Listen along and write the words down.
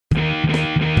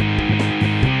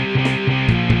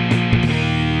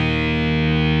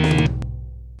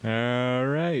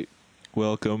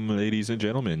Welcome, ladies and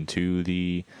gentlemen, to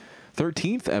the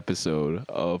 13th episode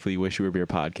of the Wish You Were Beer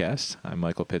podcast. I'm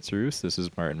Michael Pitzerus. This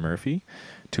is Martin Murphy.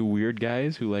 Two weird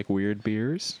guys who like weird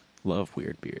beers. Love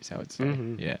weird beers, I would say.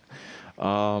 Mm-hmm. Yeah.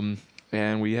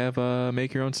 And we have a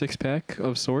make-your-own six-pack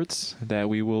of sorts that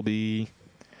we will be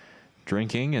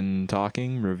drinking and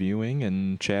talking, reviewing,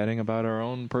 and chatting about our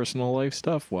own personal life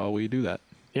stuff while we do that.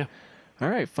 Yeah. All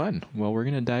right, fun. Well, we're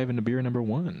going to dive into beer number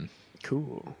one.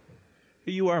 Cool.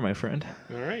 Who you are, my friend.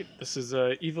 All right. This is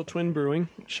Evil Twin Brewing.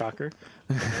 Shocker.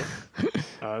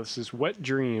 This is Wet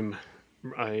Dream,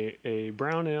 a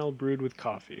brown ale brewed with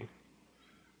coffee.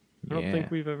 I don't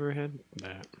think we've ever had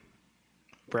that.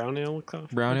 Brown ale with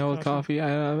coffee? Brown ale with coffee?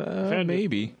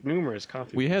 Maybe. Numerous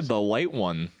coffee. We had the light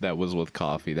one that was with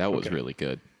coffee. That was really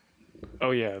good.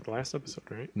 Oh, yeah. The last episode,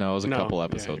 right? No, it was a couple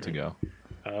episodes ago.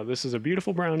 This is a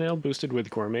beautiful brown ale boosted with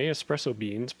gourmet espresso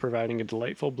beans, providing a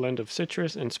delightful blend of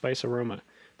citrus and spice aroma.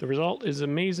 The result is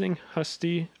amazing,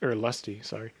 lusty,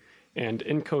 and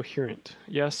incoherent.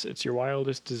 Yes, it's your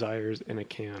wildest desires in a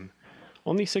can.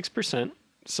 Only 6%,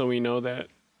 so we know that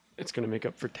it's going to make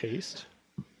up for taste,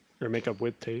 or make up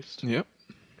with taste. Yep.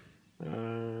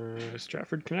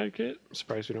 Stratford, Connecticut. I'm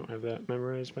surprised we don't have that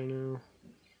memorized by now.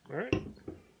 All right.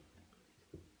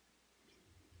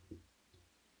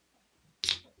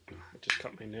 Just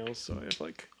cut my nails, so I have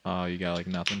Oh, you got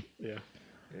nothing? Yeah.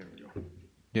 There we go.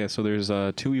 Yeah, so there's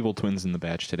two Evil Twins in the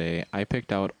batch today. I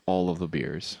picked out all of the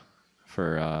beers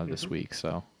for this week,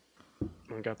 so.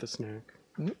 I got the snack.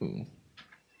 Ooh.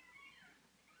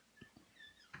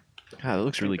 God, it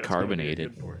looks really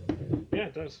carbonated. Yeah,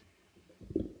 it does.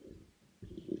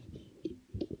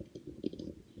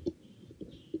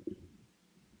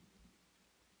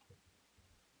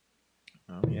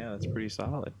 Oh, yeah, that's pretty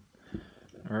solid.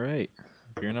 All right,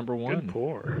 beer number one. Good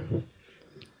pour.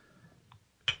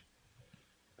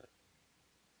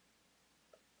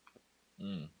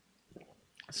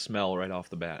 Smell right off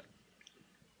the bat.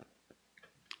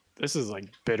 This is like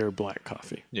bitter black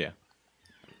coffee. Yeah.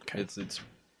 Okay.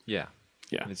 Yeah.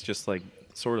 Yeah. It's just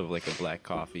sort of like a black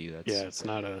coffee. It's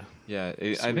not a. Yeah,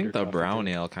 I think the brown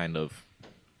ale kind of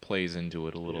plays into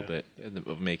it a little bit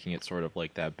of making it sort of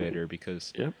like that bitter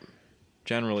because. Yep.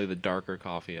 Generally, the darker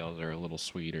coffee ales are a little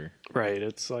sweeter. Right.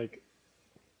 It's like.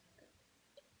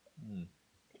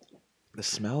 The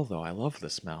smell, though. I love the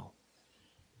smell.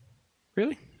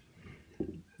 Really?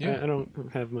 Yeah. I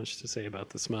don't have much to say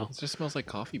about the smell. It just smells like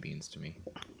coffee beans to me.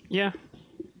 Yeah.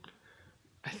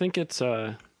 I think it's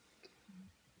I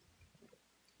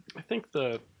think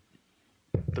the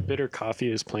bitter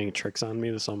coffee is playing tricks on me.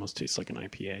 This almost tastes like an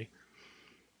IPA.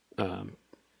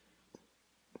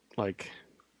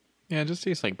 Yeah, it just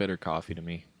tastes like bitter coffee to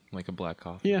me, like a black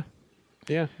coffee. Yeah.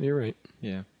 Yeah, you're right.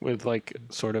 Yeah. With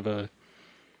sort of a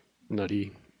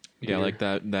nutty. Yeah, beer. like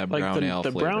that brown ale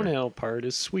the flavor. brown ale part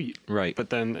is sweet. Right. But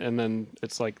then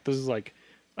it's like this is like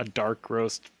a dark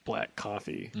roast black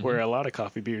coffee, where a lot of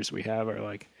coffee beers we have are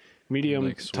like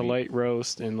medium to light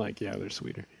roast and they're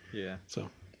sweeter. Yeah. So.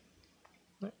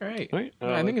 All right.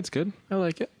 I think it's good. I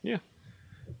like it. Yeah.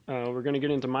 We're going to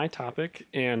get into my topic,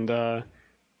 and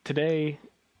today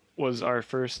was our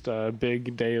first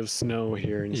big day of snow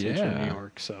here in central New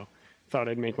York, so thought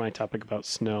I'd make my topic about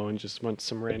snow and just want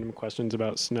some random questions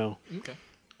about snow. Okay.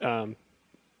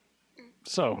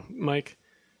 So, Mike,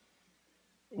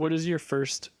 what is your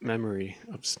first memory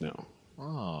of snow?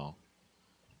 Oh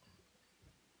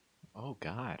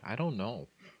God, I don't know.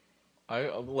 I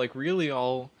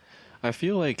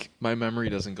feel like my memory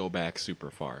doesn't go back super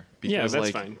far. Because,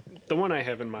 that's fine. The one I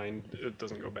have in mind, it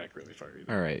doesn't go back really far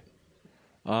either. All right.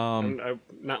 I'm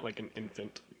not like an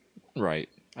infant. Right.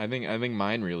 I think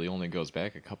mine really only goes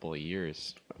back a couple of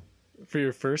years. For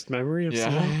your first memory of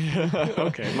snow?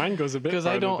 Okay, mine goes a bit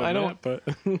farther than that, but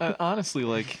honestly,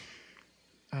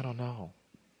 I don't know.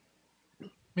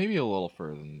 Maybe a little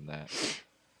further than that.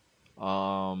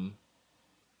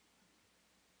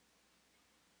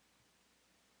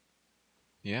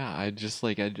 Yeah, I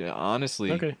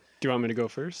honestly. Okay. Do you want me to go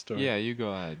first? Or? Yeah, you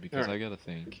go ahead because I gotta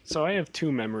think. So I have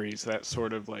two memories that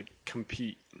sort of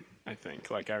compete. I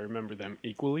think I remember them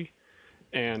equally,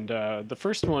 and the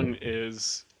first one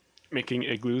is making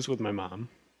igloos with my mom.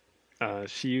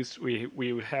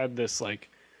 We had this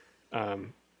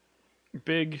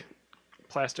big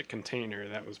plastic container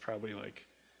that was probably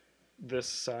this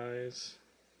size,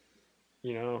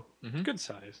 good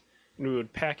size, and we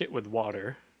would pack it with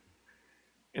water,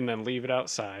 and then leave it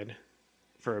outside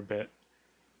for a bit.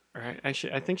 Or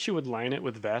actually, I think she would line it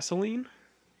with Vaseline.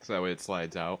 So that way it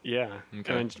slides out? Yeah.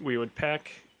 Okay. And then we would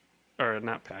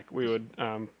not pack. We would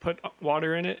put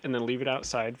water in it and then leave it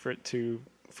outside for it to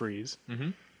freeze. Mm-hmm.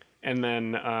 And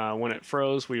then when it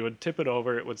froze, we would tip it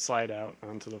over. It would slide out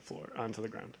onto the floor, onto the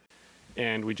ground.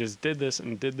 And we just did this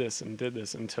and did this and did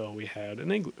this until we had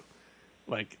an igloo,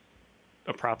 like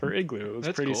a proper igloo. It was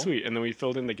That's pretty cool. sweet. And then we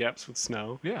filled in the gaps with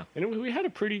snow. Yeah. And we had a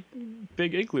pretty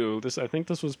big igloo. I think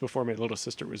this was before my little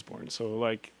sister was born. So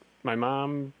like my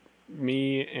mom,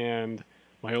 me, and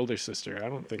my older sister. I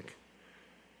don't think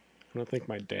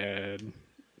my dad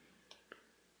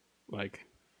like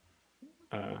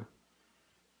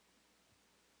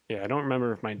yeah, I don't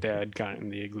remember if my dad got in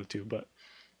the igloo too, but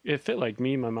it fit like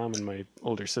me, my mom, and my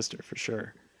older sister for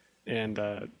sure. And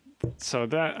so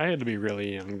that I had to be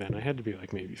really young then. I had to be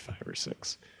like maybe 5 or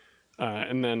 6.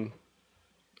 And then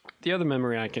the other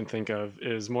memory I can think of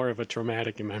is more of a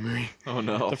traumatic memory. Oh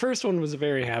no. The first one was a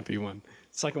very happy one.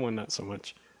 The second one, not so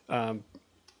much.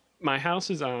 My house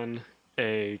is on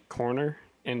a corner,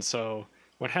 and so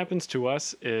what happens to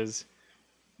us is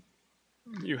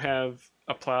you have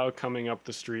a plow coming up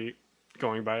the street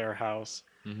going by our house.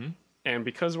 Mm-hmm. And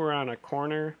because we're on a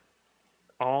corner,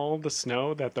 all the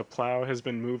snow that the plow has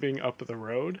been moving up the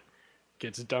road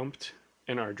gets dumped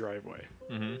in our driveway.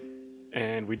 Mm-hmm.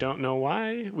 And we don't know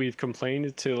why. We've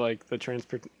complained to like the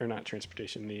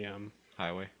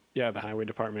Highway. the highway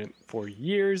department for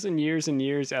years and years and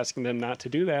years, asking them not to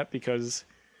do that because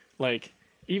like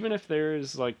even if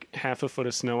there's like half a foot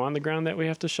of snow on the ground that we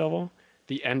have to shovel,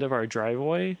 the end of our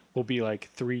driveway will be like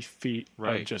 3 feet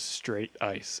Right. of just straight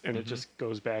ice, and it just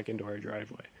goes back into our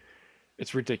driveway.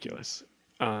 It's ridiculous.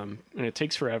 And it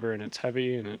takes forever, and it's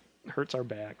heavy, and it hurts our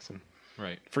backs. And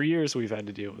Right. for years, we've had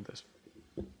to deal with this.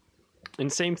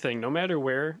 And same thing, no matter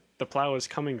where the plow is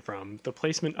coming from, the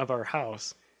placement of our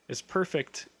house is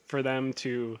perfect for them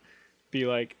to be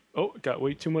like, oh, got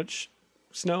way too much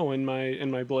snow in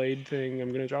my blade thing. I'm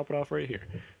going to drop it off right here.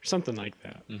 Or something like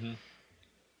that. Mm-hmm.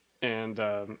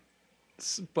 And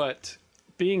but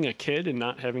being a kid and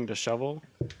not having to shovel,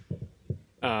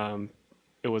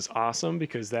 it was awesome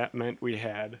because that meant we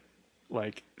had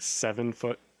like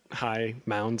 7-foot high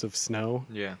mounds of snow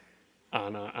Yeah.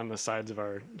 on the sides of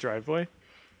our driveway.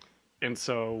 And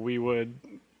so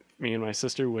me and my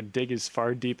sister would dig as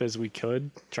far deep as we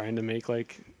could, trying to make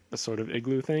like a sort of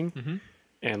igloo thing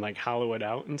and like hollow it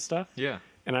out and stuff. Yeah.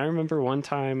 And I remember one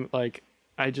time, like,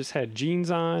 I just had jeans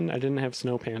on. I didn't have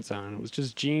snow pants on. It was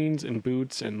just jeans and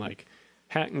boots and like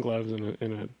hat and gloves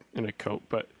and a coat.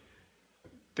 But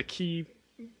the key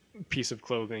piece of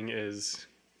clothing is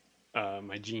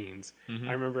my jeans.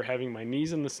 I remember having my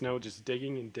knees in the snow, just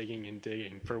digging and digging and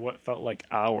digging for what felt like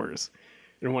hours.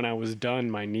 And when I was done,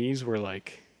 my knees were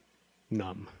like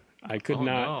numb. I could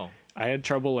not. No. I had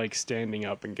trouble like standing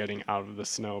up and getting out of the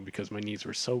snow because my knees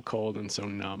were so cold and so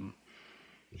numb.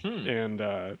 And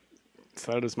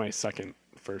so that is my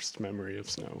first memory of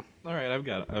snow. All right, I've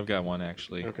got one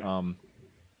actually. Okay.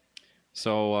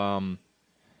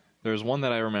 There's one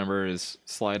that I remember is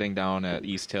sliding down at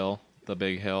East Hill, the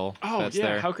big hill Oh that's yeah,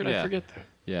 there. how could I forget that?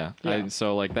 Yeah. Yeah.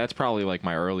 So like that's probably like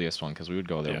my earliest one because we would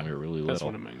go there Yeah, when we were really that's little.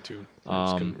 one of mine too. I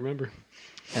just couldn't remember.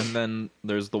 And then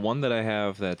there's the one that I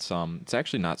have that's it's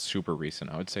actually not super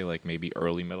recent. I would say like maybe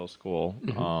early middle school,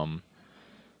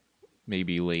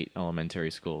 maybe late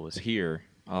elementary school is here.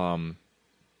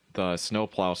 The snow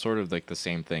plow, sort of like the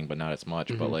same thing, but not as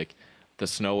much. But like the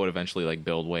snow would eventually like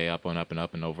build way up and up and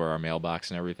up and over our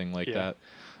mailbox and everything like that.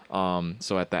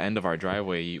 So at the end of our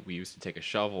driveway, we used to take a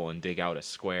shovel and dig out a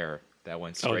square that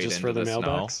went straight just into for the snow.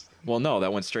 mailbox? Well, no,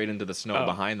 that went straight into the snow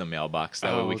behind the mailbox.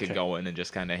 That way we could okay. go in and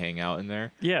just kind of hang out in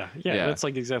there. Yeah, Yeah. that's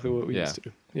like exactly what we Yeah. used to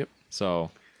do. Yep. So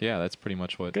yeah, that's pretty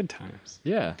much what. Good times.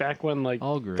 Yeah. Back when like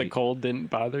All the great. cold didn't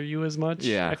bother you as much.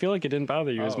 Yeah. I feel like it didn't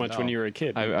bother you as Oh, much when no. you were a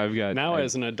kid. I've got now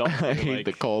as an adult, I you're hate like,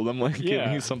 the cold. I'm like, give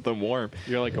Yeah. me something warm.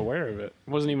 you're like aware of it.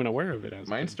 Wasn't even aware of it as a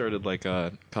Mine kid. started like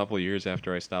a couple of years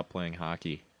after I stopped playing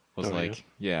hockey. Was Oh, like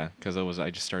because I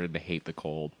just started to hate the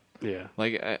cold. Yeah.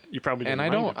 Like You probably and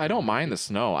didn't mind I it. don't mind the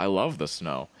snow. I love the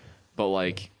snow, but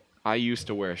like I used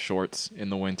to wear shorts in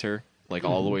the winter, like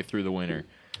all the way through the winter.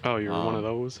 Oh, you were one of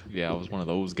those? Yeah, I was one of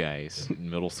those guys in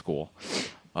middle school.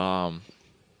 I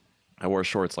wore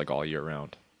shorts like all year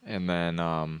round, and then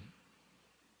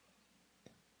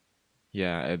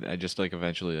I just like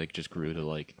eventually like just grew to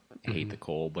like hate the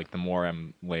cold. Like the more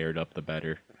I'm layered up, the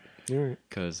better. You're right.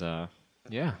 Cause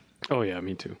Oh, yeah,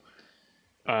 me too.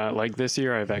 Like this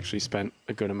year, I've actually spent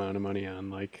a good amount of money on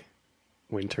like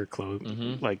winter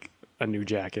clothes, like a new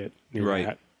jacket, new Right.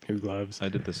 hat, new gloves. I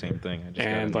did the same thing. I just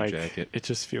And got a new like jacket. it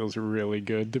just feels really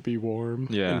good to be warm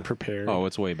Yeah. and prepared. Oh,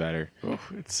 it's way better. Oh,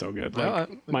 it's so good. Well,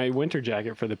 Like my winter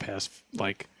jacket for the past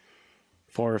like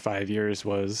 4 or 5 years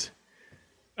was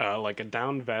like a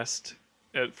down vest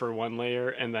for one layer,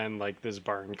 and then like this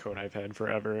barn coat I've had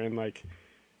forever, and like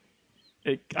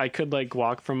I could like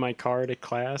walk from my car to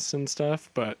class and stuff,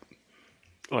 but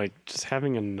like just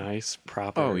having a nice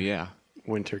proper Oh yeah.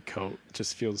 winter coat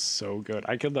just feels so good.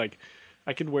 I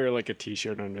could wear like a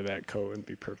t-shirt under that coat and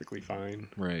be perfectly fine.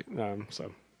 Right.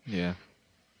 So Yeah.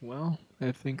 Well,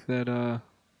 I think that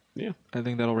yeah. I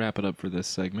think that'll wrap it up for this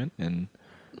segment, and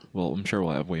well, I'm sure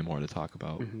we'll have way more to talk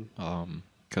about.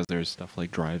 Because there's stuff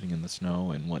like driving in the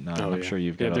snow and whatnot. Oh, I'm yeah. sure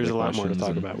you've got there's other a lot more to questions talk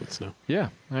and- about with snow. Yeah.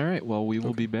 All right. Well, we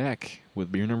will be back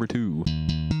with beer number 2.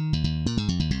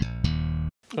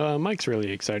 Mike's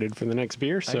really excited for the next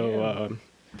beer, so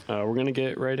we're gonna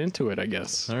get right into it, I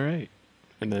guess, All right.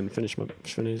 and then finish my topic.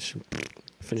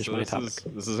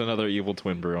 This is another Evil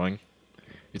Twin Brewing.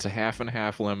 It's a half and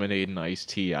half lemonade and iced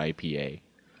tea IPA.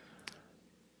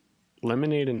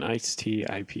 Lemonade and iced tea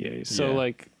IPA. So Yeah.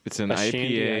 like It's an a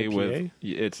shandy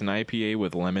IPA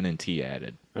with lemon and tea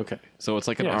added. Okay. So it's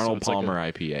like an Yeah, so Arnold it's like Palmer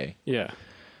IPA. Yeah.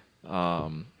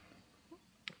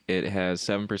 It has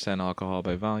 7% alcohol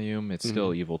by volume. It's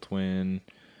still Evil Twin.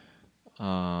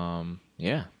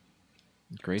 Yeah.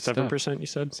 Great stuff. 7%, you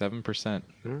said? 7%.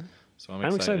 Alright. So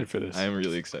I'm excited for this. I'm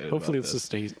really excited. Hopefully about it's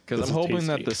this. because I'm hoping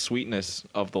that the sweetness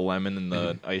of the lemon and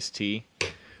the iced tea.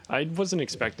 I wasn't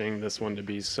expecting this one to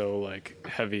be so like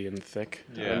heavy and thick.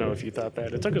 I Yeah. don't know if you thought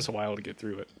that. It took us a while to get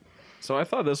through it. So I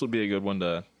thought this would be a good one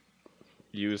to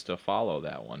use to follow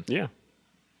that one. Yeah.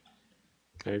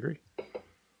 I agree.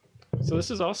 So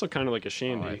this is also kind of like a Oh,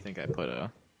 shandy. I think I put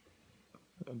a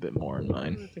bit more in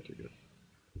mine. I think you're good.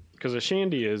 Because a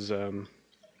shandy is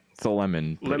It's a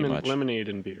lemon, pretty much. lemonade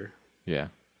and beer. Yeah.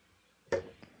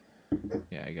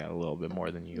 Yeah, I got a little bit more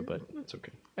than you, but That's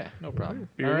okay. yeah, no problem.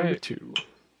 Beer All number right. 2.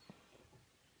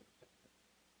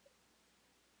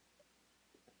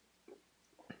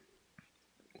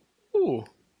 Ooh.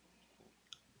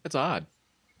 It's odd.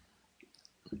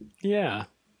 Yeah.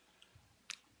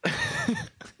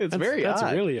 It's very That's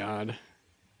odd. really odd.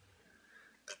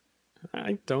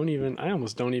 I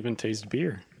almost don't even taste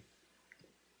beer.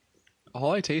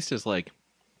 All I taste is like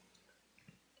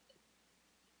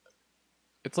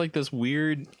it's like this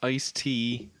weird iced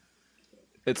tea.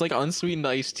 It's like unsweetened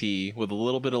iced tea with a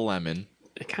little bit of lemon.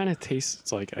 It kind of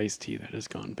tastes like iced tea that has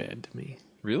gone bad to me.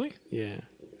 Really? Yeah.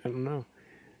 I don't know.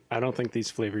 I don't think these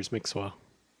flavors mix well.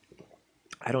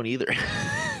 I don't either.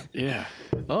 Yeah.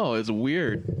 Oh, it's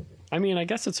weird. I mean, I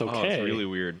guess it's okay. Oh, it's really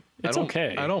weird. It's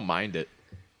okay. I don't mind it.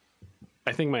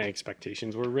 I think my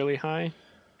expectations were really high.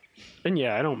 And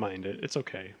yeah, I don't mind it. It's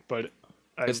okay. But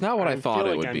It's not what I thought feel it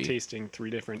like would I'm be. tasting 3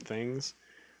 different things.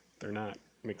 They're not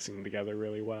mixing together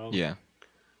really well. Yeah.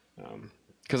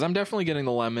 Because I'm definitely getting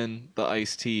the lemon, the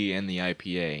iced tea, and the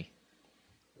IPA.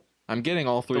 I'm getting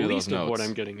all 3 The of those least notes. of what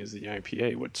I'm getting is the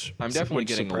IPA, which I'm definitely which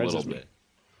getting a little surprises me. bit.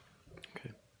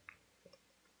 Okay.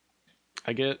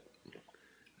 I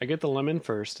get the lemon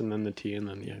first, and then the tea, and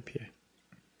then the IPA.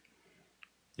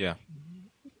 Yeah.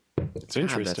 It's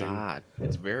interesting. That's odd.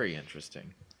 It's very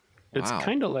interesting. It's Wow.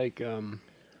 kind of like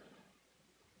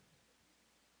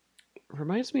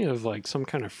reminds me of like some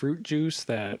kind of fruit juice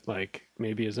that like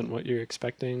maybe isn't what you're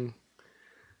expecting.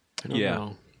 I don't Yeah.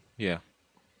 know. Yeah.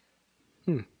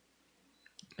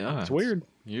 Yeah, It's weird.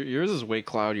 Yours is way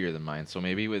cloudier than mine, so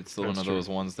maybe it's one That's of true. those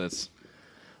ones that's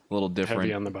a little different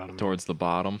Heavy on the bottom. towards the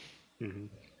bottom. Mhm.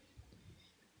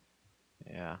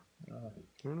 Yeah. I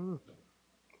don't know.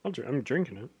 I'm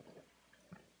drinking it.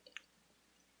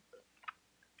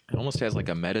 It almost has like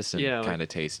a medicine Yeah, like- kind of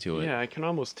taste to it. Yeah, I can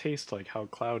almost taste like how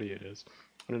cloudy it is.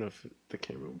 I don't know if the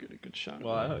camera will get a good shot.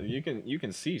 Well, you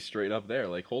can see straight up there.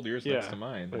 Like hold yours Yeah, next to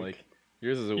mine. like- Like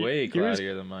yours is way yours-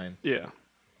 cloudier than mine. Yeah.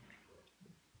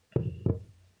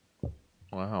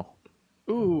 Wow.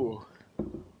 Ooh.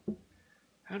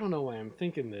 I don't know why I'm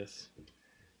thinking this.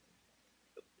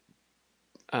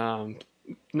 Now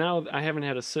I haven't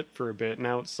had a sip for a bit.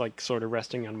 Now it's like sort of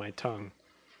resting on my tongue.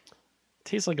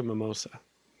 Tastes like a mimosa.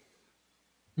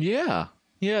 Yeah.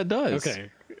 Yeah, it does. Okay,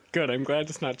 good. I'm glad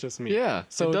it's not just me. Yeah.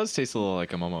 So- it does taste a little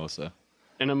like a mimosa.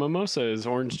 And a mimosa is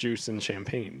orange juice and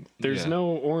champagne. There's Yeah. no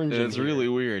orange in It's here. really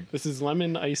weird. This is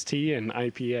lemon iced tea and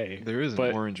IPA. There is But-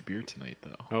 an orange beer tonight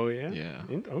though. Oh yeah. Yeah.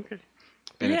 Okay.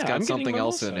 And it's Yeah, got I'm getting something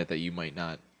else in mimosa. it that you might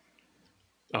not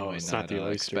Oh, might it's not the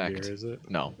oyster expect. beer, is it?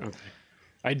 No. Okay.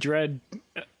 I dread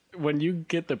when you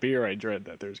get the beer. I dread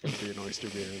that there's going to be an oyster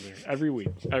beer in there every week,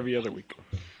 every other week.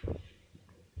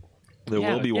 There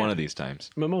Yeah, will be one yeah. of these times.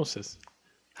 Mimosas.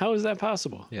 How is that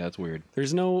possible? Yeah, it's weird.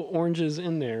 There's no oranges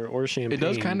in there or champagne. It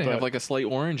does kind of have but- like a slight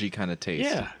orangey kind of taste.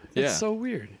 yeah. Yeah. It's so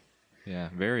weird. Yeah,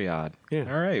 very odd.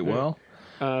 Yeah. All right, well,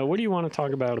 What do you want to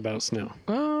talk about snow?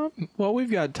 Well, we've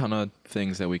got a ton of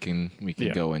things that we can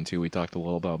Yeah. go into. We talked a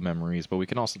little about memories, but we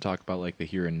can also talk about like the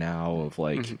here and now of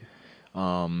like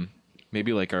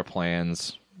maybe like our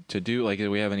plans to do, like, do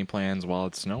we have any plans while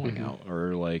it's snowing out,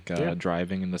 or like Yeah.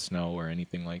 driving in the snow or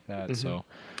anything like that. So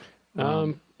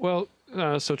Well,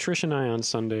 so Trish and I on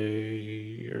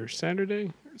Sunday or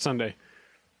Sunday,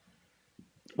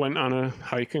 went on a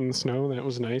hike in the snow. That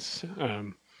was nice.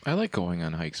 I like going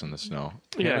on hikes in the snow.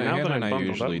 Yeah, now Hannah that and I'm I bundled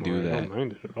usually up do more, I that. don't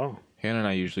mind it at all. Hannah and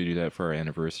I usually do that for our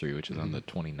anniversary, which is on the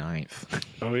 29th.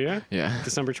 Oh yeah, Yeah.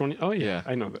 December 20. Oh yeah, Yeah.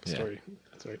 I know that Yeah. story.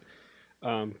 That's right.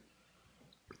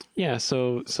 Yeah,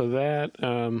 so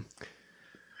that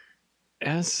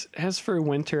as for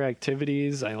winter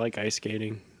activities, I like ice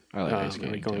skating. I like ice I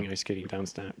skating like going too. ice skating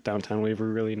downtown. We have a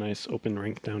really nice open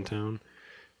rink downtown.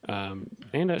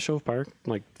 And at Shove Park,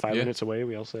 like 5 minutes away,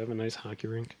 we also have a nice hockey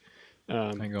rink.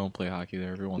 I go and play hockey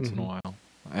there every once in a while.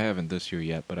 I haven't this year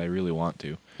yet, but I really want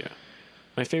to. Yeah.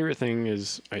 My favorite thing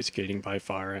is ice skating by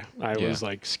far. I Yeah. was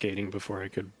like skating before I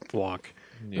could walk.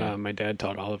 Yeah. My dad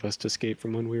taught all of us to skate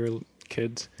from when we were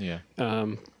kids. Yeah.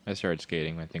 I started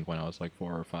skating, I think, when I was like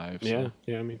 4 or 5. So.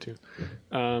 Yeah, me too.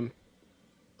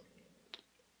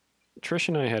 Trish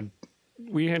and I had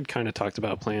kind of talked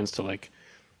about plans to like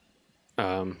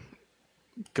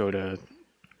go to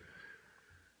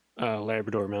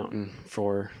Labrador Mountain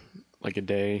for like a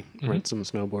day, rent some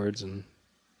snowboards, and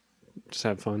just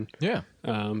have fun. Yeah.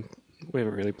 We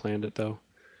haven't really planned it though.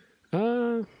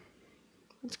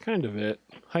 That's kind of it.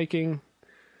 Hiking,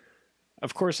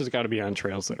 of course, it's got to be on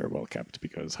trails that are well kept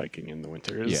because hiking in the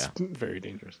winter is very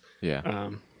dangerous.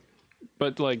 Yeah.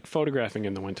 But like photographing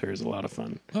in the winter is a lot of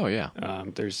fun. Oh, yeah.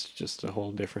 There's just a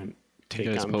whole different take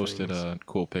You guys on posted things. a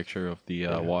cool picture of the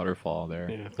waterfall there.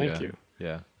 Yeah, thank you.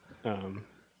 Yeah.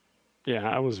 Yeah,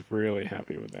 I was really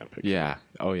happy with that picture. Yeah.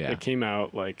 Oh, yeah. It came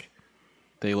out like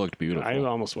They looked beautiful. I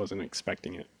almost wasn't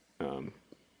expecting it.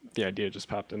 The idea just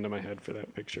popped into my head for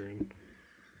that picture,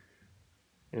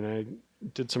 and I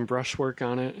did some brush work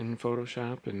on it in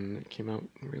Photoshop, and it came out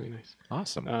really nice.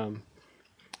 Awesome.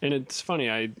 And it's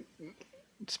funny.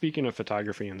 Speaking of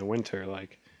photography in the winter,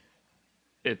 like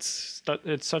it's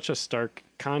such a stark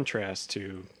contrast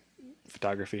to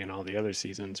photography in all the other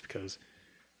seasons because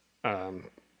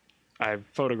I've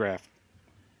photographed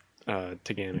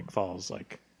Taganic Falls,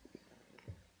 like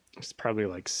it's probably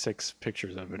like 6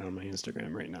 pictures of it on my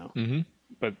Instagram right now. Mm-hmm.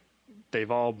 But they've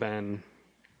all been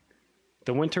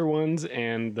the winter ones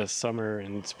and the summer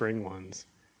and spring ones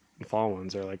and fall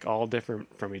ones are like all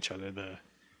different from each other.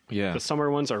 Yeah. The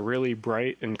summer ones are really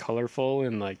bright and colorful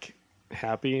and like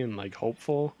happy and like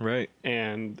hopeful. Right.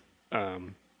 And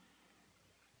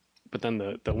but then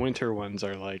the winter ones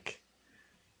are like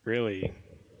really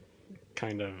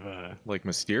kind of Like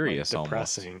mysterious, like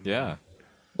depressing. almost. Yeah.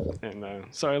 And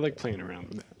so I like playing around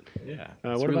with that. Yeah.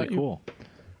 What It's really about you? cool.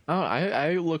 Oh,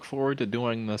 I look forward to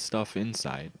doing the stuff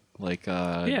inside. Like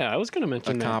Yeah, I was going to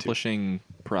mention accomplishing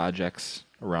projects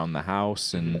around the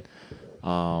house, and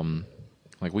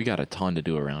like we got a ton to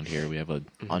do around here. We have a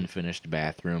unfinished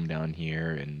bathroom down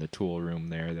here and the tool room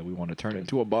there that we want to turn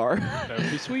into a bar. that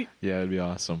would be sweet. Yeah, it'd be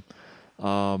awesome.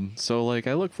 So like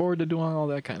I look forward to doing all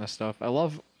that kind of stuff. I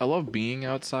love being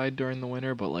outside during the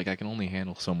winter, but like I can only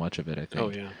handle so much of it, I think. Oh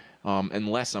yeah.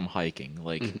 Unless I'm hiking,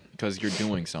 like because you're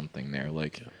doing something there,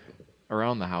 like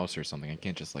around the house or something. I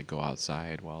can't just like go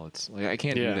outside while it's like I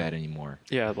can't do that anymore.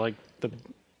 Yeah, like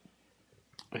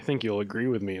I think you'll agree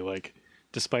with me, like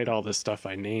despite all this stuff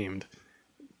I named,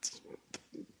 it's,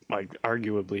 like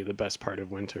arguably the best part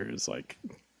of winter is like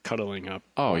cuddling up.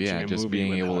 Oh watching yeah, a just movie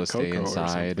being with able to hot stay cocoa or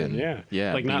inside something. and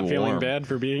yeah, like be not feeling warm. bad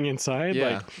for being inside.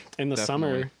 Yeah, like in the definitely.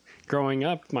 summer, growing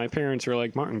up, my parents were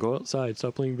like, "Martin, go outside,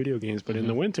 stop playing video games." But in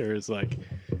the winter, it's like,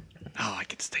 "Oh, I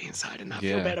could stay inside and not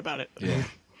feel bad about it." Yeah.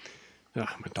 Oh, my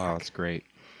Oh, dog. it's great.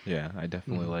 Yeah, I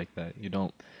definitely like that. You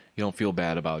don't feel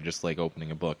bad about just like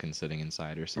opening a book and sitting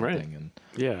inside or something Right. and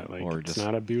Yeah, like or it's just-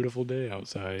 not a beautiful day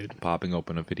outside. popping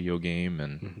open a video game,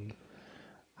 and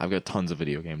I've got tons of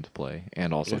video game to play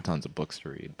and also tons of books to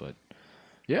read, but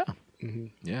yeah.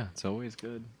 Yeah, it's always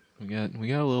good. We got a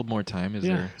little more time, is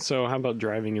Yeah. there? So how about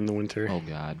driving in the winter? Oh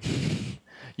god.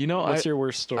 You know, What's your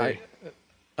worst story?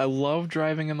 I love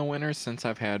driving in the winter since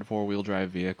I've had 4-wheel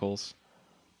drive vehicles.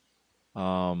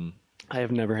 I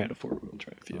have never had a 4-wheel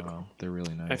drive vehicle. They're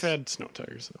really nice. I've had snow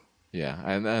tires though. Yeah,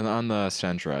 and on the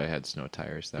Sentra, I had snow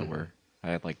tires that were. I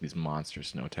had like these monster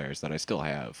snow tires that I still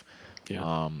have.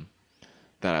 Yeah.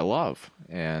 That I love,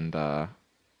 and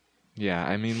yeah,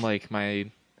 I mean like I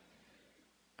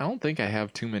don't think I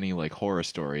have too many like horror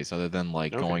stories other than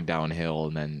like going downhill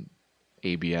and then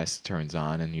ABS turns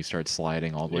on and you start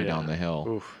sliding all the way down the hill.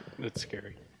 Oof, that's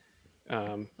scary.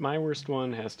 My worst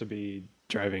one has to be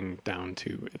driving down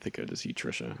to Ithaca to see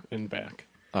Trisha and back,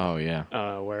 Oh yeah.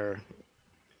 where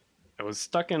I was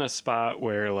stuck in a spot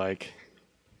where like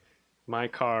my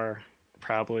old car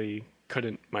probably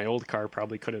couldn't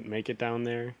make it down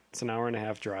there. It's an hour and a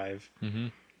half drive. Mm-hmm.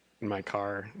 And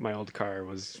my old car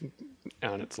was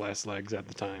on its last legs at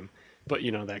the time. But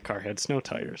you know, that car had snow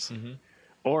tires. Mm-hmm.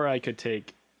 Or I could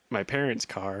take my parents'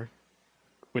 car,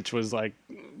 which was like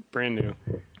brand new,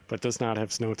 but does not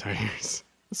have snow tires.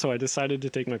 So I decided to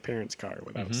take my parents' car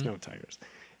without snow tires.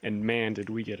 And man, did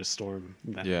we get a storm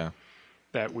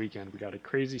that weekend. We got a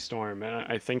crazy storm. And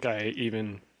I think I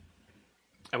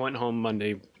went home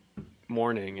Monday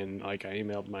morning and like I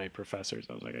emailed my professors.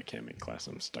 I was like, I can't make class.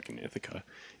 I'm stuck in Ithaca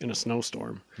in a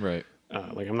snowstorm. Right.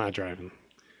 Like I'm not driving.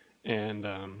 And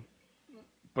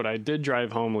but I did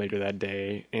drive home later that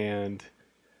day, and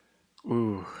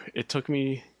it took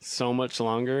me so much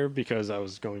longer because I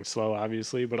was going slow,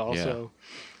 obviously, but also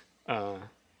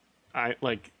I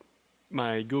like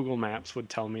my Google Maps would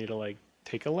tell me to like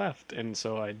take a left, and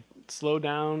so I'd slow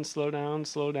down,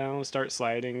 start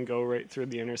sliding, go right through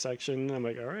the intersection. I'm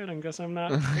like, all right, I guess I'm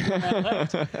not taking that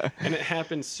left. And it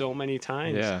happened so many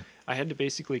times. Yeah. I had to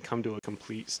basically come to a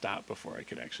complete stop before I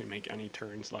could actually make any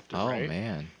turns left and Oh right.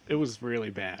 man. It was really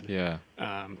bad. Yeah.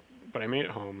 But I made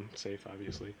it home safe,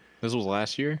 obviously. This was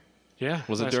last year? Yeah.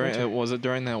 Was it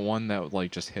during that one that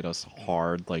like just hit us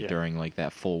hard during like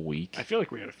that full week? I feel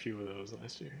like we had a few of those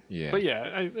last year. Yeah. But yeah,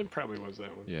 it probably was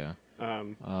that one. Yeah.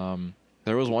 Um,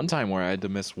 There was one time where I had to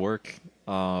miss work.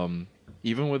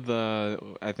 Even with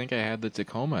I think I had the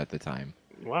Tacoma at the time.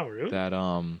 Wow, really? That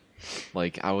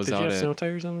like I was Did out you have at snow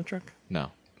tires on the truck? No.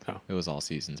 Oh. It was all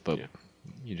seasons, but Yeah.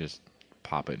 you just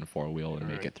pop it in four-wheel and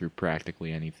make Right. it through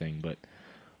practically anything. But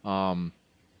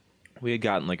we had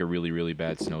gotten like a really, really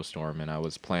bad snowstorm, and I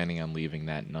was planning on leaving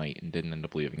that night and didn't end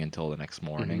up leaving until the next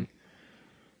morning.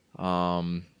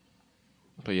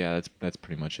 But yeah, that's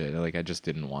pretty much it. Like I just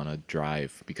didn't want to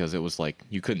drive because it was like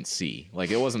you couldn't see. Like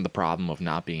it wasn't the problem of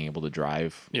not being able to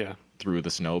drive Yeah. through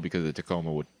the snow because the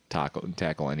Tacoma would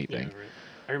tackle anything. Yeah, right.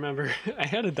 I remember I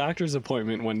had a doctor's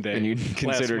appointment one day. And you last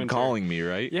considered winter. calling me,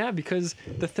 right? Yeah, because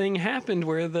the thing happened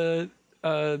where the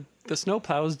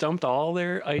snowplows dumped all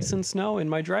their ice and snow in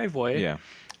my driveway. Yeah.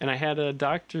 And I had a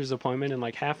doctor's appointment in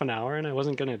like half an hour, and I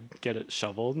wasn't gonna get it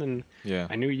shoveled. And Yeah.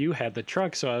 I knew you had the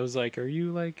truck, so I was like, "Are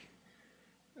you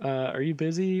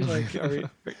busy? Like,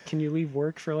 can you leave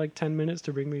work for like 10 minutes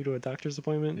to bring me to a doctor's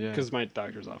appointment?" Yeah. Because my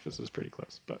doctor's office is pretty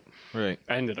close, but Right.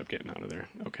 I ended up getting out of there.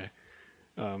 Okay.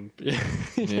 Yeah.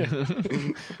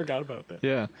 I forgot about that.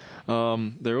 Yeah.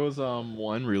 There was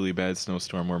one really bad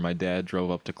snowstorm where my dad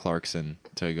drove up to Clarkson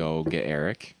to go get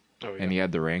Eric. Oh, yeah. And he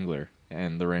had the Wrangler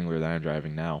and the Wrangler that I'm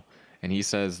driving now. And he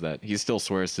says that he still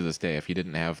swears to this day if he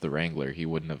didn't have the Wrangler, he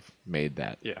wouldn't have made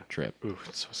that trip. Ooh,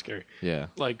 it's so scary. Yeah.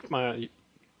 Like my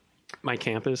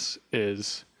campus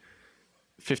is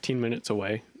 15 minutes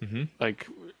away. Mm-hmm. Like,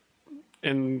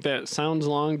 and that sounds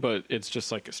long, but it's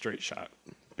just like a straight shot.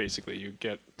 Basically, you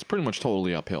get It's pretty much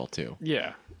totally uphill too.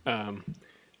 yeah.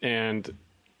 And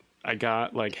I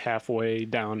got like halfway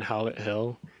down Howlett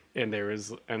Hill,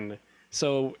 and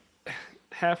so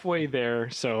halfway there,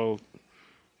 so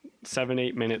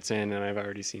 7-8 minutes in, and I've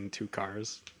already seen 2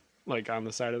 cars like on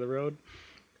the side of the road,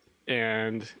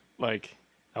 and like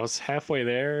I was halfway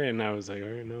there, and I was like, all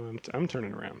right, no, I'm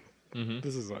turning around. Mm-hmm.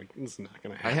 This is not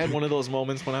gonna I happen. had one of those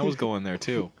moments when I was going there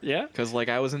too. Yeah. Because like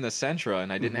I was in the Sentra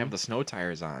and I didn't have the snow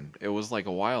tires on. It was like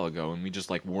a while ago, and we just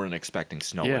like weren't expecting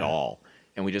snow at all,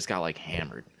 and we just got like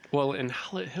hammered. Well, and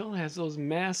Howlett Hill has those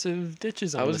massive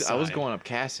ditches on the side. I was going up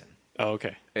Cassin. Oh,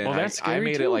 okay. And well, that's scary I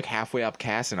made too. it like halfway up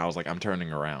Cassin. I was like, I'm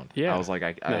turning around. Yeah. I was like,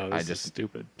 No, I this just is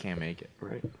stupid. can't make it.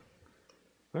 Right.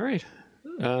 All right.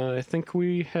 I think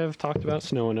we have talked about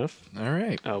snow enough. All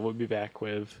right. We'll be back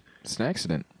with. It's an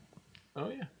accident. Oh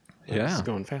yeah. Yeah. This is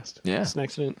going fast. Yeah. It's an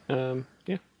accident.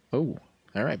 Yeah. Oh.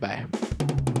 All right. Bye.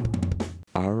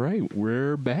 All right.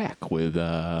 We're back with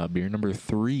beer number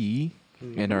 3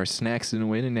 and our snacks and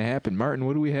waiting to happen. Martin,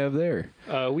 what do we have there?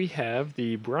 We have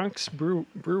the Bronx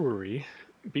Brewery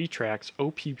B-Trax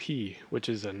OPP, which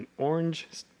is an orange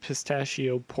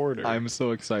pistachio porter. I'm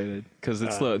so excited because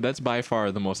that's by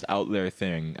far the most out there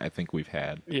thing I think we've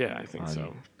had. Yeah, I think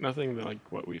so. Nothing like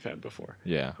what we've had before.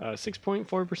 Yeah.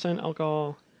 6.4%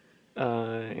 alcohol,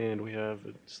 and we have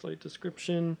a slight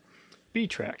description.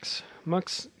 B-Trax oh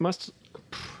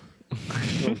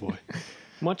boy.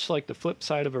 Much like the flip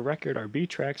side of a record, our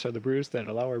B-Tracks are the brews that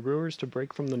allow our brewers to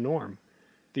break from the norm.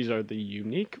 These are the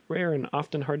unique, rare, and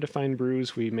often hard to find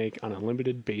brews we make on a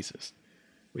limited basis.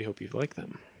 We hope you like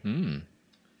them.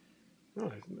 Oh,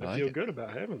 I like feel it. good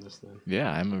about having this then.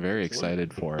 Yeah, I'm very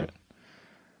excited for it.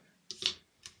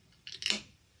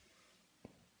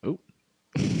 Oh,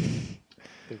 I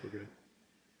think we're good.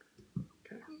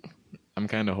 Okay. I'm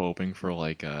kind of hoping for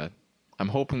I'm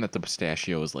hoping that the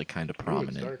pistachio is like kind of Ooh, it's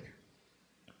prominent. dark.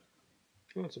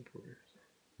 Oh, it's a porter.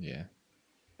 Yeah.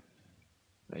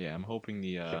 Yeah, I'm hoping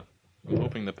the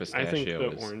pistachio I think the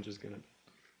is. orange is gonna.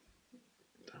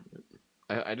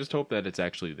 I just hope that it's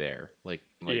actually there, like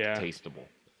Yeah. tasteable.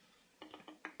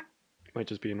 Might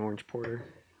just be an orange porter.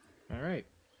 All right.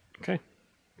 Okay.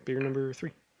 Beer number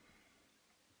 3.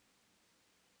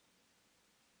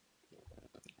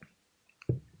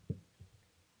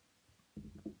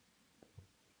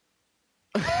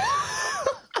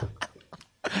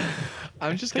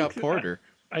 I've just got porter.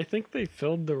 I think they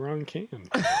filled the wrong can.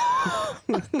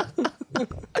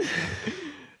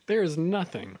 There is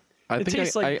nothing. I think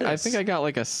I this. think I got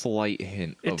like a slight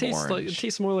hint It of tastes orange. like it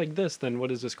tastes more like this than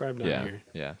what is described on yeah, here.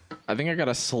 yeah. I think I got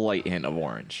a slight hint of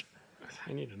orange.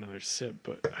 I need another sip,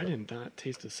 but I did not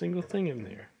taste a single thing in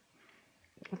there.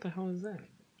 What the hell is that?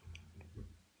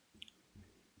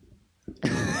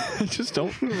 I just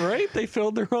don't. Right? They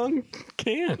filled the wrong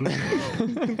can.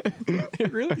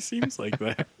 It really seems like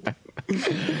that.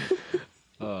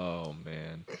 Oh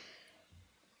man.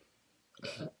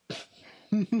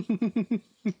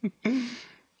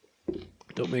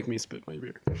 Don't make me spit my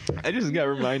beer. I just got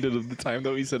reminded of the time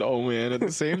that we said "oh man" at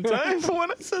the same time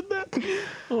when I said that.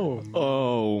 Oh,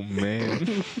 Oh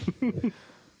man.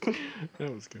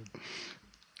 that was good.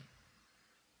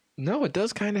 No, it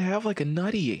does kind of have like a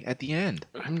nutty at the end.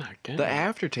 I'm not getting The it.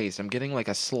 aftertaste, I'm getting like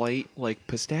a slight like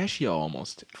pistachio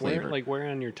almost flavor. Where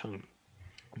on your tongue?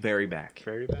 Very back.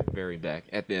 Very back? Very back.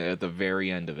 At the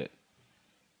very end of it.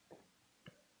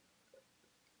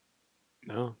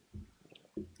 No.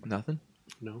 Nothing?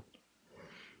 No.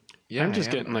 Yeah. I'm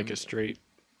just getting like a straight.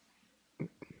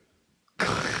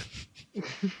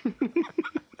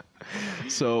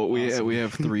 So we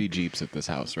have 3 Jeeps at this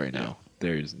house right now.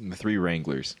 There's 3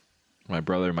 Wranglers. My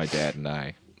brother, my dad, and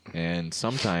I. And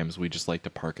sometimes we just like to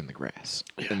park in the grass.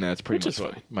 And that's pretty Which much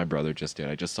is what my brother just did.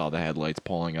 I just saw the headlights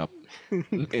pulling up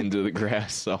into the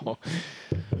grass. So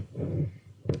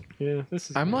Yeah, this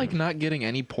is. I'm like not getting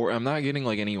any I'm not getting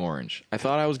like any orange. I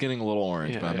thought I was getting a little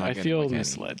orange, Yeah, but I'm not I getting feel like any.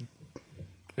 misled.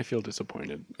 I feel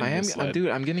disappointed. and I am, misled. dude.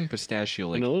 I'm getting pistachio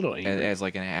like And a little as, angry. as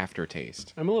like an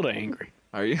aftertaste. I'm a little angry.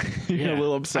 Are you? You're a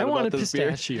little upset I about wanted this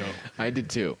beer? pistachio. I did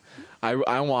too.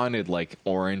 I wanted like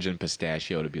orange and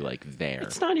pistachio to be like there.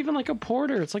 It's not even like a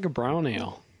porter. It's like a brown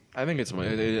ale. I think it's.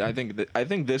 I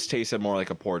think this tasted more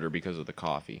like a porter because of the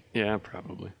coffee. Yeah,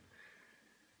 probably.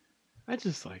 I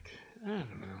just like. I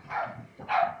don't know.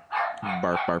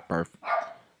 Barf, barf, barf.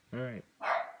 All right.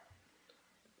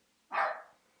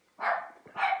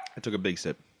 I took a big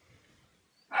sip.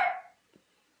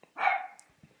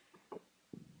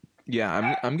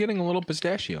 Yeah, I'm getting a little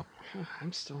pistachio.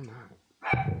 I'm still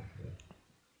not.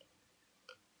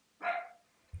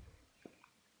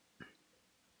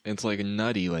 It's like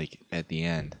nutty, like at the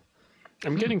end.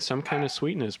 I'm getting some kind of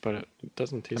sweetness, but it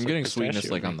doesn't taste. I'm like getting pistachio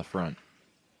sweetness like to me. on the front.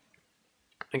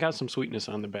 I got some sweetness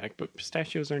on the back, but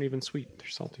pistachios aren't even sweet. They're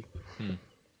salty.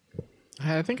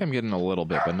 I think I'm getting a little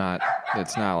bit, but not.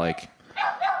 It's not like.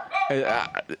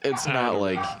 It's not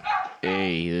like,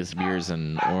 hey, this beer's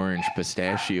an orange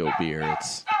pistachio beer.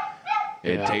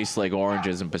 It Yeah. tastes like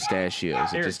oranges and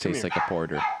pistachios. It Eric, just come tastes here. like a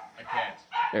porter. I can't.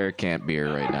 Eric can't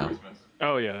beer right now.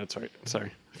 Oh yeah, that's right.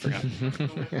 Sorry, I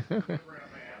forgot.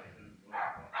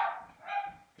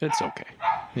 It's okay.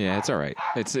 Yeah, it's all right.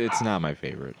 It's not my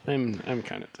favorite. I'm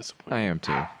kind of disappointed. I am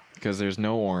too, because there's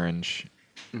no orange,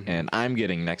 and I'm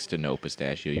getting next to no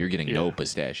pistachio. You're getting no Yeah.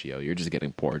 pistachio. You're just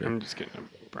getting porter. I'm just getting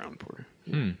a brown porter.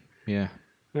 Yeah,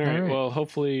 All right. All right. Well,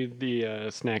 hopefully the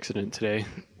snacksident today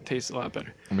tastes a lot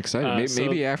better. I'm excited. So-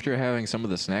 Maybe after having some of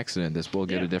the snacks in it, this will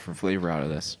get Yeah. a different flavor out of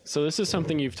this. So this is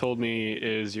something you've told me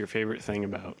is your favorite thing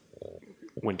about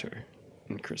winter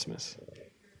and Christmas.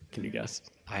 Can you guess?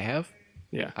 I have.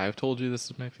 Yeah. I've told you this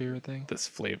is my favorite thing. This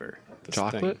flavor. This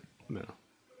Chocolate? thing. No.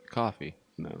 Coffee.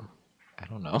 No. I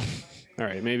don't know. All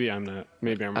right. Maybe I'm not.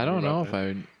 Maybe I'm. I wrong don't know about if that. I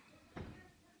would.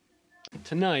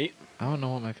 Tonight I don't know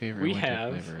what my favorite We winter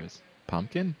have- flavor is.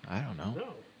 Pumpkin? I don't know.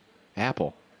 No.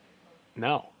 Apple.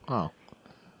 No. Oh.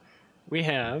 We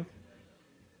have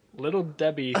Little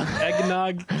Debbie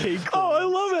eggnog cake. Oh, I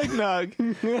love eggnog.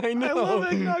 I know. I love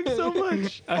eggnog so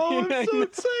much. Oh, I'm so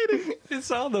excited. I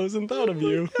saw those and thought of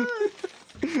you.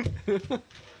 No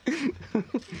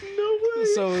way.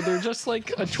 So they're just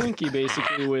like a Twinkie,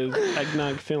 basically, with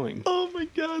eggnog filling. Oh my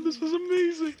god, this was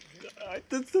amazing.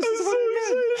 This is so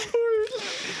excited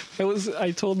for it.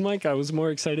 I told Mike I was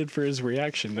more excited for his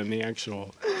reaction than the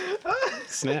actual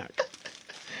snack.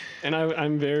 And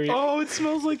I'm very... Oh, it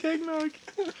smells like eggnog.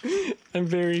 I'm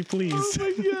very pleased. Oh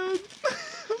my god.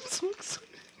 I'm so excited.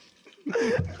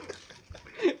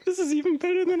 This is even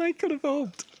better than I could have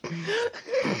hoped.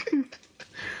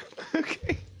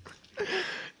 Okay.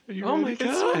 Oh my god.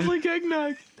 It smells like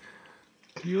eggnog.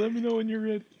 Can you let me know when you're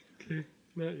ready? Okay,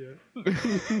 not yet.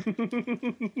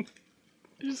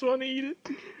 You just want to eat it?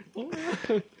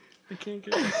 I can't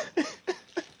get it.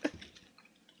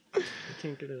 I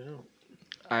can't get it out.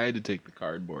 I had to take the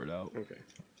cardboard out. Okay.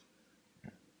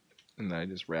 And then I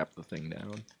just wrapped the thing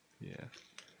down. Yeah.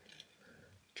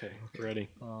 Okay, ready.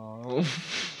 Oh.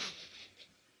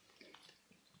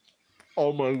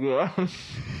 Oh my god.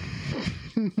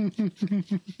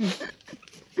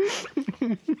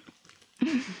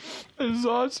 This is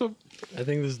awesome. I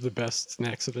think this is the best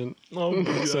accident Oh my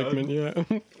god. segment yet.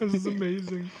 This is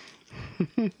amazing.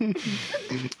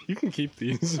 You can keep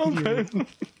these. Okay.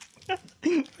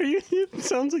 It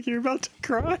sounds like you're about to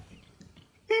cry.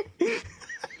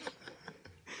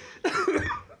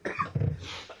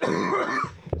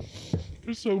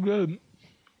 They're so good.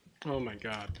 Oh my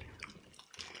god.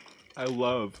 I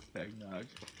love eggnog.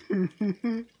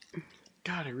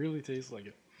 God, it really tastes like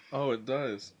it. Oh, it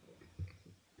does.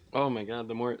 Oh my god,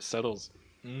 the more it settles.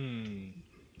 Mmm.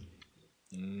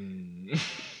 Mmm.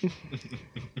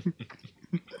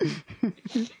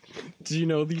 Did you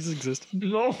know these existed?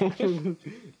 No.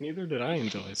 Neither did I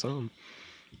until I saw them.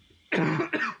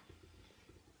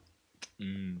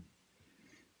 Mmm.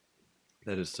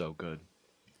 That is so good.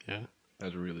 Yeah,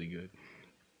 That's really good.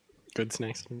 good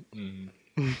snacks. Mm.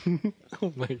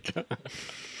 Oh my god.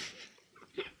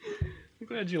 I'm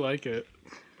glad you like it.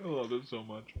 I love it so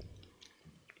much.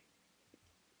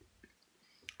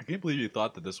 I can't believe you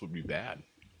thought that this would be bad.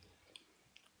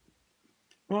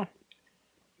 Well,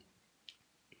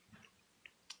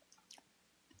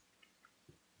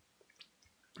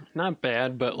 not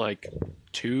bad, but like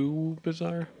too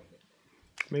bizarre,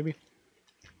 maybe.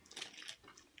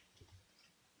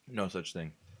 No such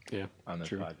thing Yeah, on this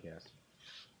true. podcast.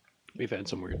 We've had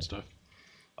some weird stuff.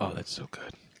 Oh, that's so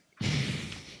good.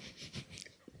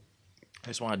 I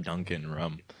just want to dunk it in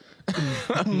rum.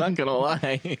 I'm not gonna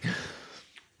lie.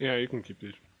 Yeah, you can keep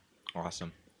these.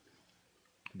 Awesome.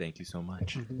 Thank you so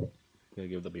much. Gotta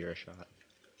give the beer a shot.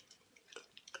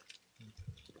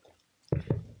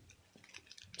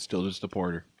 Still just a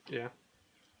porter. Yeah,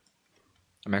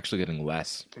 I'm actually getting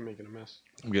less. I'm making a mess.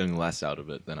 I'm getting less out of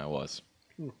it than I was.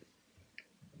 Hmm.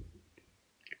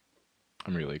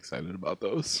 I'm really excited about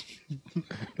those.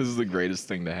 This is the greatest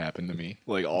thing to happen to me,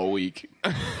 like all week.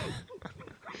 I'm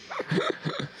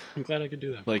glad I could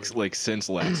do that. Like since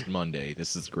last Monday,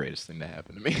 this is the greatest thing to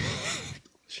happen to me.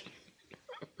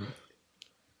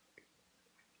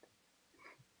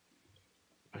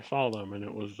 I saw them and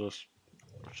it was just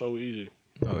so easy.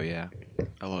 Oh yeah,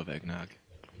 I love eggnog.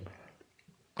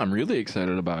 I'm really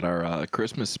excited about our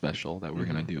Christmas special that we're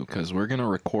gonna do because we're gonna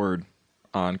record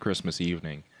on Christmas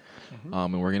evening,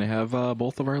 and we're gonna have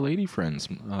both of our lady friends,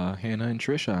 Hannah and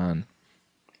Trisha, on,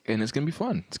 and it's gonna be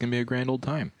fun. It's gonna be a grand old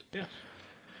time. Yeah.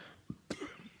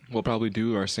 We'll probably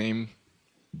do our same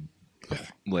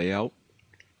layout,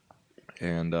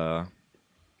 and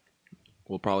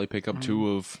we'll probably pick up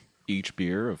 2 of each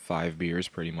beer, of 5 beers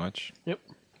pretty much. Yep.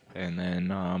 And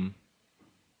then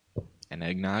an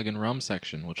eggnog and rum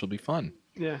section, which will be fun.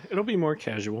 Yeah, it'll be more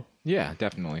casual. Yeah,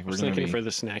 definitely. I was thinking for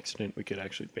this accident we could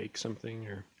actually bake something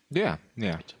or yeah.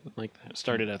 something like that.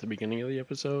 Start it at the beginning of the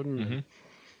episode and then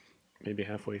maybe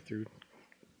halfway through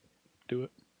do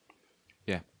it.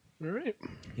 Yeah. All right.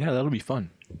 Yeah, that'll be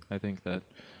fun. I think that,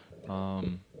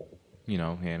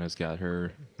 Hannah's got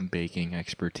her baking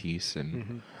expertise,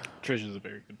 and Trisha's a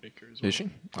very good baker as well. is she?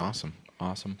 Awesome.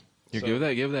 You So-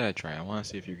 give that a try. I want to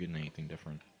see if you're getting anything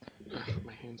different.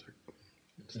 My hands are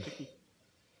sticky.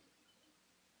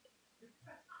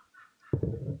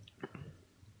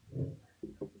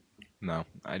 No,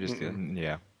 I just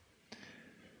yeah.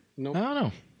 Nope. I don't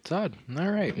know. It's odd.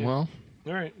 All right. Yeah. Well.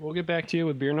 All right, we'll get back to you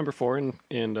with beer number 4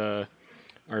 and our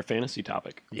fantasy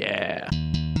topic. Yeah.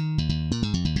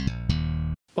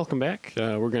 Welcome back.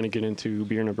 We're going to get into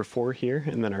beer number 4 here,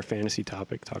 and then our fantasy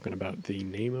topic, talking about the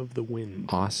name of the wind.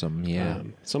 Awesome. Yeah.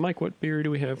 So, Mike, what beer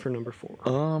do we have for number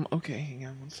 4? Okay, hang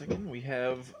on one second. We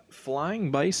have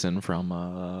Flying Bison from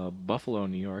Buffalo,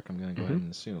 New York. I'm going to go ahead and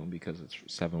assume because it's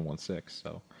 716,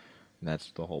 so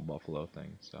that's the whole Buffalo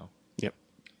thing. So Yep.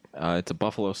 It's a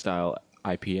Buffalo style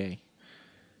IPA.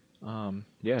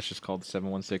 Yeah, it's just called the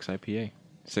 716 IPA.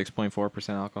 6.4%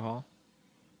 alcohol.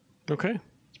 Okay.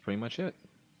 It's pretty much it.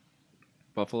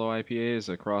 Buffalo IPA is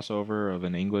a crossover of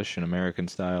an English and American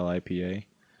style IPA.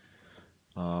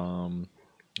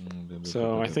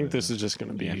 So I think this is just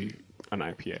going to be an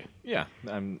IPA. Yeah,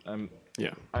 I'm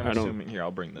Yeah, I'm assuming here.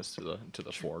 I'll bring this to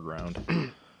the foreground.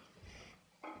 And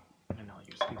I'll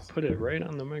use these. Put it right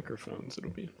on the microphones. It'll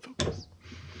be in focus.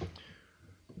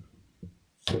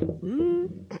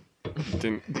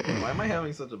 Didn't. Why am I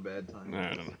having such a bad time?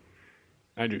 I don't know.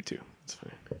 I do too. It's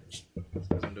fine.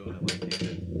 Because I'm doing it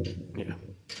like-handed. Yeah.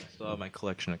 I still have my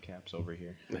collection of caps over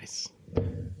here. Nice.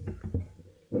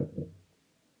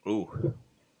 Ooh,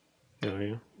 Oh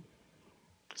yeah.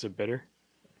 Is it bitter?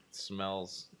 it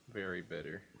smells very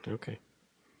bitter. Okay.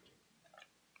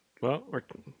 Well,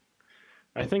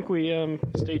 I think we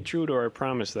stayed true to our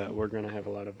promise that we're gonna have a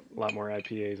lot more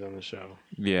IPAs on the show.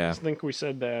 Yeah. I think we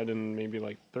said that in maybe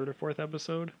like third or fourth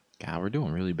episode. God, we're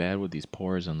doing really bad with these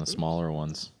pours on the smaller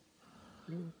ones.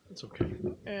 It's okay.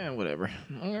 Whatever.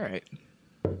 All right.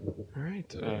 All right.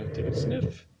 Take a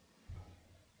sniff.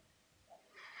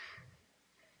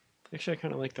 Actually, I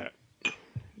kind of like that.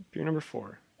 Beer number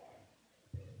 4.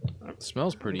 It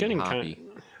smells pretty hoppy.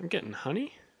 I'm getting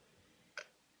honey.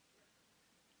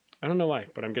 I don't know why,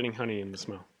 but I'm getting honey in the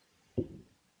smell.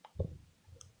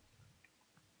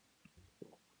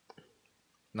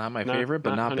 Not my favorite,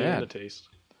 but not honey in bad. the taste.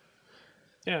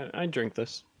 Yeah, I drink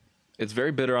this. It's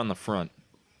very bitter on the front,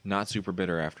 not super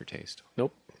bitter aftertaste.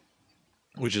 Nope.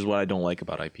 Which is what I don't like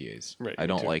about IPAs. Right, I me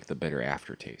don't too. like the bitter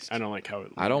aftertaste. I don't like how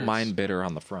it. I don't lingers. mind bitter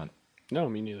on the front. No,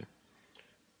 me neither.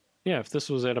 Yeah, if this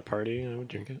was at a party, I would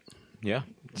drink it. Yeah,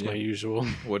 It's my usual.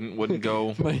 wouldn't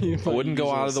go my wouldn't go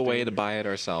out of the way to standard. buy it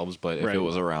ourselves, but if Right. it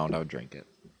was around, I would drink it.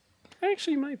 I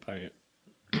actually might buy it.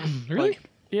 Really?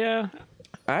 Yeah,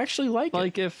 I actually like it.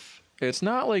 like if It's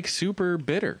not like super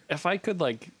bitter. I could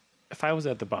like if I was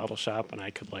at the bottle shop and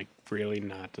I could like really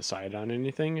not decide on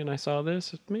anything and I saw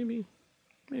this, maybe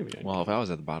I'd Well, if I was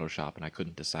at the bottle shop and I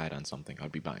couldn't decide on something,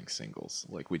 I'd be buying singles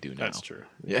like we do now. That's true.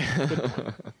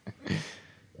 Yeah.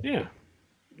 Yeah,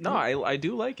 No, I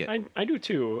do like it. I do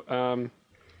too.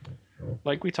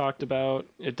 Like we talked about,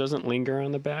 it doesn't linger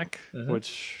on the back,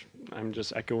 which I'm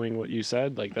just echoing what you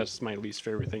said. Like that's my least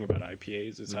favorite thing about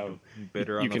IPAs is how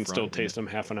Bitter on you the can still front, taste them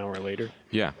half an hour later.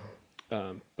 Yeah.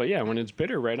 But yeah, when it's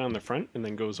bitter right on the front and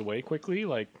then goes away quickly,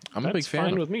 like I'm a that's big fan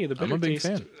fine of- with me. The I'm bitter a big taste,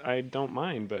 fan. I don't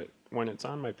mind. But when it's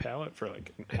on my palate for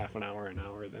like half an hour,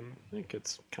 then I think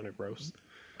it's kind of gross.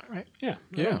 All right. Yeah,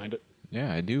 I Yeah. don't mind it.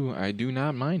 Yeah, I do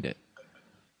not mind it.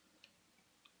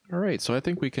 All right, so I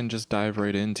think we can just dive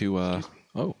right into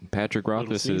Patrick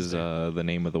Rothfuss sneeze is there. the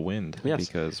name of the wind Yes.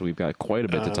 because we've got quite a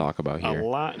bit to talk about A here.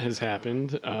 lot has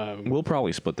happened. We'll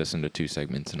probably split this into 2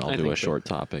 segments and I'll I do a think so. short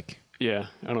topic. Yeah,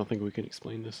 I don't think we can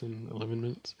explain this in 11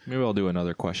 minutes. Maybe I'll do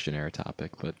another questionnaire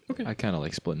topic, but Okay. I kind of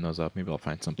like splitting those up. Maybe I'll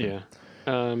find something.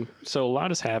 Yeah. So a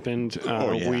lot has happened.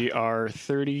 Yeah. We are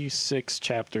 36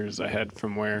 chapters ahead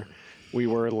from where we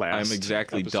were last. I'm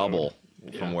exactly episode. double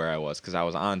from Yeah. where I was because I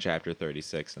was on chapter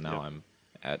 36 and now I'm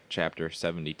at chapter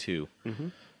 72.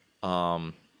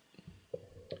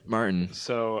 Martin.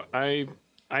 So I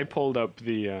pulled up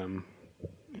the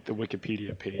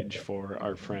Wikipedia page for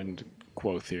our friend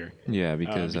Quoth here. Yeah,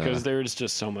 because there's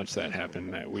just so much that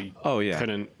happened that we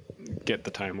couldn't get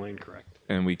the timeline correct.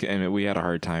 and we had a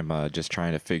hard time just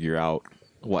trying to figure out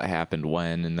what happened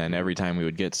when, and then every time we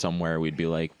would get somewhere, we'd be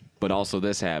like, but also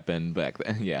this happened back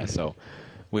then. Yeah, so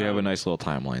we have a nice little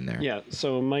timeline there. Yeah.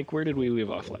 So Mike, where did we leave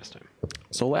off last time?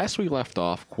 So last we left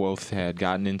off, Quoth had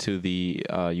gotten into the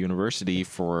university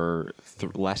for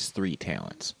less 3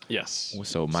 talents. Yes.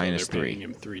 So minus they're 3. paying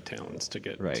him 3 talents to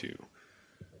get Right.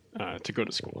 to go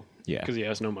to school. Yeah. Because he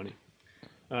has no money,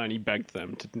 and he begged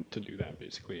them to do that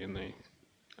basically, and they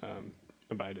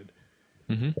abided.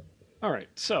 Mm-hmm. All right.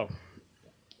 So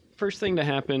first thing to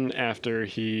happen after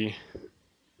he.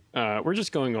 We're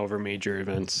just going over major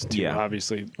events. Too. Yeah.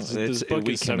 Obviously, this book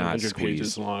we is cannot 700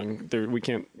 pages squeeze. long. We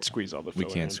can't squeeze all the We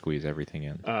filler can't in. squeeze everything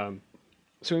in.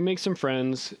 So he makes some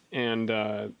friends,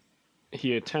 and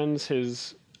he attends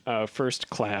his first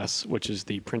class, which is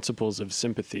the Principles of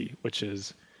Sympathy, which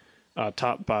is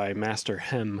taught by Master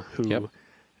Hem, who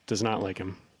does not like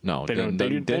him. No, They don't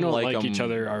didn't like each him.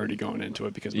 other already going into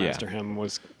it because Yeah. Master Hem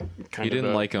was kind He of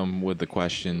didn't like him with the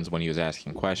questions when he was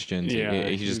asking questions. Yeah,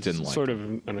 he just didn't like sort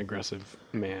him. of an aggressive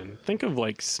man. Think of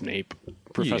like Snape,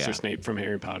 Professor Yeah. Snape from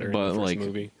Harry Potter But, in the first like,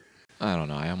 movie. I don't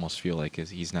know. I almost feel like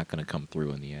he's not going to come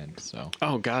through in the end. So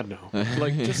Oh God, no!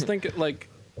 Like just think like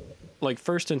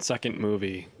first and second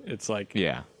movie. It's like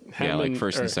yeah, Hem like and-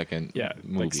 first and or- second. yeah,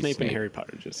 movie, like Snape and Harry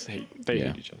Potter just hate. They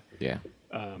hate each other. Yeah,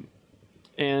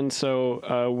 And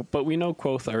so, but we know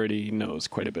Quoth already knows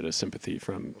quite a bit of sympathy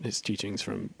from his teachings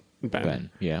from Ben.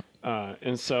 Yeah.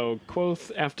 And so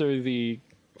Quoth, after the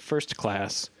first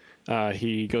class,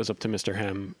 he goes up to Mr.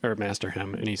 Hem or Master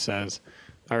Hem, and he says,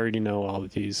 "I already know all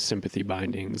of these sympathy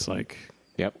bindings. Like,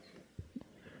 Yep.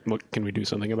 what can we do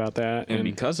something about that?" And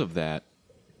because of that,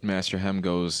 Master Hem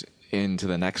goes into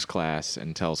the next class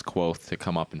and tells Quoth to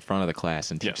come up in front of the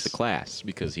class and teach Yes. the class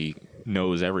because he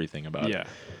knows everything about it. yeah,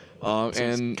 So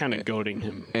and kind of goading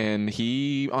him. And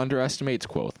he underestimates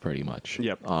Quoth pretty much.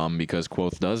 Yep. Because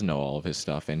Quoth does know all of his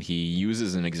stuff, and he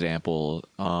uses an example.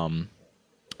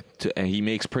 And he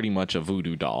makes pretty much a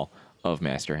voodoo doll of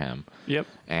Master Hem. Yep.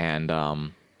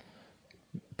 And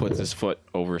puts his foot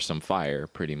over some fire,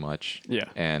 pretty much. Yeah.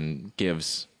 And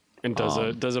gives And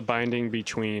does a binding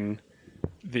between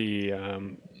the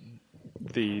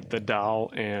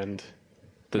doll and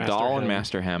the Master doll and Hem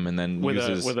Master Hem, and then with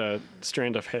uses a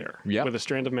strand of hair. Yep. With a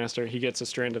strand of he gets a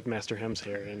strand of Master Hem's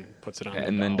hair and puts it on. The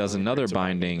and then doll does and another creates a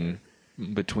binding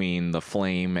between the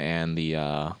flame and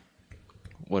the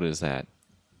what is that?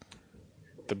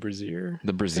 The brazier.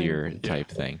 The brazier thing? type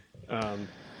thing.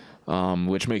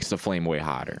 Which makes the flame way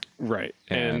hotter. Right.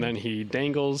 And then he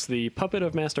dangles the puppet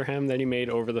of Master Hem that he made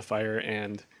over the fire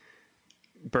and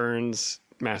burns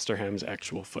Master Hem's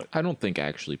actual foot. I don't think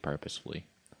actually purposefully.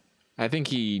 I think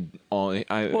he. He held it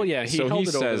over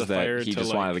says the that fire he to,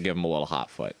 just wanted to give him a little hot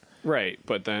foot. Right.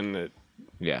 But then it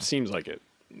Yeah. seems like it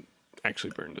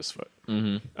actually burned his foot.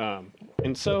 Mm-hmm.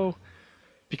 And so,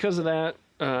 because of that,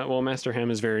 Master Hem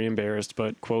is very embarrassed,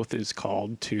 but Quoth is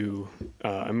called to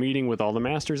a meeting with all the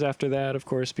masters after that, of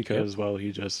course, because,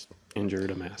 he just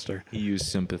injured a master. He used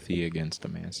sympathy against a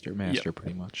master,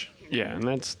 pretty much. Yeah, and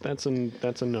that's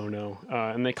a no-no.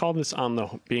 And they call this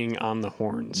being on the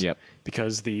horns. Yep.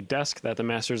 Because the desk that the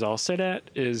masters all sit at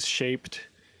is shaped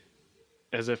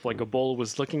as if like a bull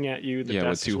was looking at you. The with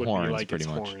desk two would horns, be like pretty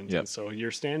its much. horns. Yep. And so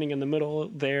you're standing in the middle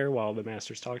there while the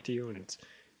masters talk to you, and it's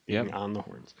being Yep. on the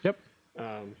horns. Yep.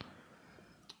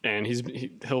 And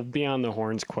he'll be on the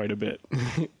horns quite a bit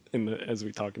as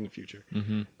we talk in the future.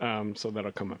 Mm-hmm. So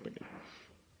that'll come up again.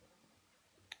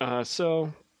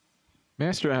 So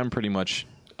Master Hem pretty much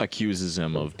accuses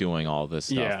him of doing all this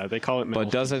stuff. yeah, they call it,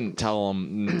 but doesn't tell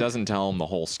him the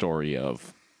whole story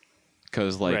of,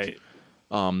 because like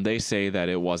they say that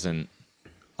it wasn't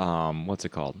what's it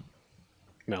called,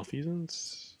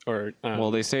 malfeasance or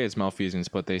they say it's malfeasance,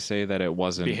 but they say that it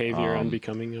wasn't behavior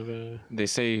unbecoming of a. They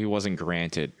say he wasn't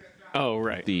granted Oh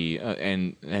right. the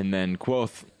and then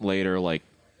Quoth later, like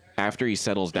after he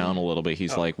settles down a little bit,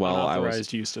 he's like, well,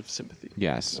 unauthorized use of sympathy.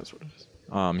 Yes. That's what it is.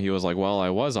 He was like, well, I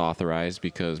was authorized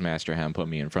because Master Hem put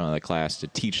me in front of the class to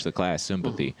teach the class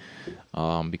sympathy,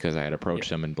 because I had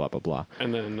approached him and blah, blah, blah.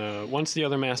 And then once the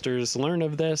other masters learn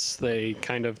of this, they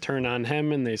kind of turn on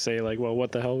Hem and they say like, well,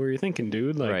 what the hell were you thinking,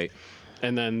 dude? Like, Right.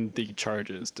 And then the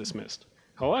charge is dismissed.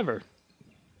 However,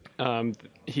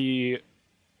 he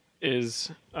is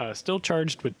still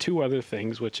charged with two other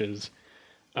things, which is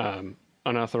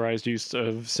unauthorized use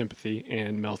of sympathy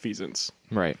and malfeasance.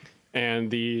 Right. And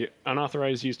the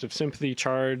unauthorized use of sympathy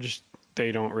charge,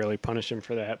 they don't really punish him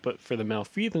for that. But for the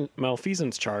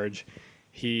malfeasance charge,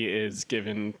 he is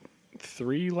given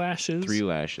 3 lashes. 3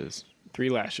 lashes. 3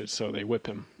 lashes, so they whip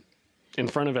him in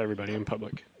front of everybody in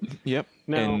public. Yep.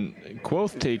 Now- and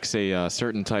Quoth takes a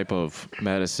certain type of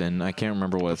medicine. I can't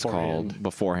remember what it's called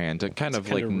beforehand to kind of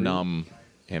like numb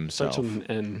himself. Starts with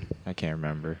an N. I can't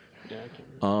remember. Yeah, I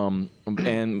can't remember.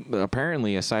 And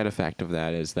apparently a side effect of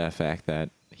that is the fact that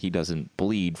he doesn't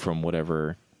bleed from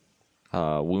whatever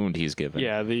wound he's given.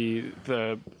 Yeah,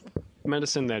 the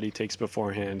medicine that he takes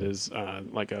beforehand is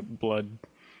like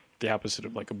the opposite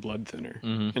of like a blood thinner.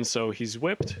 Mm-hmm. And so he's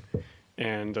whipped,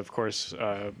 and of course,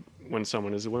 when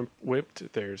someone is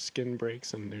whipped, their skin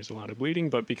breaks and there's a lot of bleeding.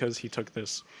 But because he took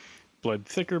this blood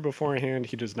thicker beforehand,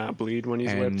 he does not bleed when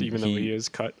he's whipped, even though he is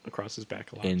cut across his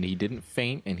back a lot. And he didn't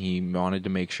faint, and he wanted to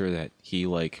make sure that he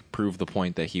like proved the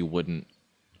point that he wouldn't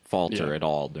falter at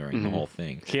all during the whole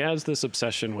thing. He has this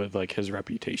obsession with like his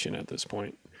reputation at this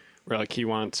point, where like he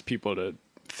wants people to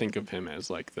think of him as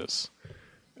like this,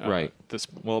 Right. This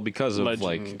Because of legend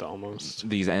like almost.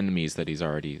 these enemies that he's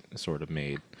already sort of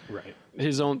made. Right.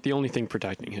 The only thing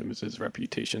protecting him is his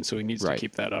reputation, so he needs to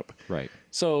keep that up. Right.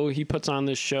 So he puts on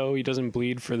this show. He doesn't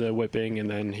bleed for the whipping, and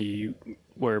then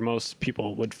where most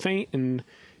people would faint and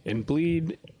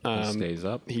bleed,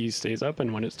 He stays up,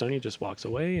 and when it's done, he just walks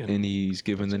away. And he's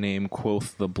given the name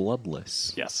Quoth the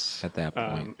Bloodless. Yes. At that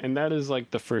point. And that is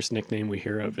like the first nickname we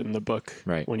hear of in the book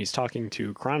Right. when he's talking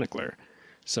to Chronicler.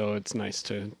 So it's nice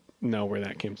to know where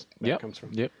that comes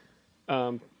from. Yep.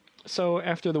 So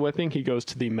after the whipping, he goes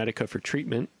to the Medica for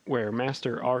treatment, where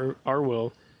Master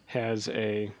Arwill has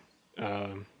a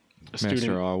Master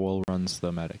student. Orwell runs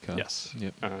the Medica. Yes.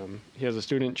 Yep. He has a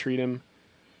student treat him,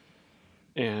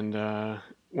 and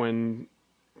when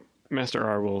Master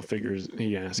Arwill figures,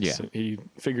 he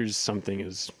figures something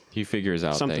is. He figures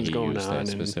out that Something's he going used on, that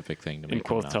specific thing to make and him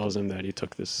Quoth not tells bleed. him that he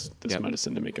took this Yep.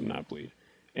 medicine to make him not bleed.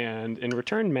 And in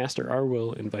return, Master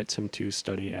Arwill invites him to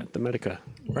study at the Medica,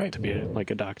 Right. to be like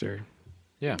a doctor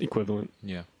Yeah. equivalent.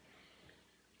 Yeah.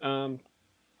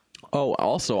 Oh,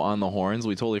 also on the horns,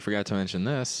 we totally forgot to mention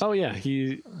this. Oh yeah,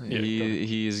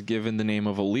 He's given the name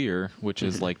of a Lear, which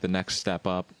is like the next step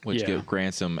up, which Yeah.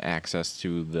 grants him access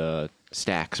to the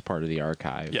stacks part of the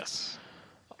archive. Yes.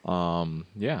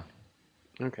 Yeah.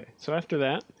 Okay. So after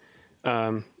that,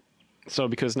 so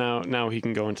because now he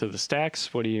can go into the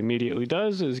stacks, what he immediately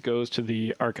does is goes to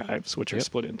the archives, which are Yep.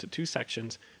 split into two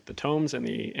sections: the tomes and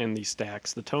the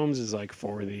stacks. The tomes is like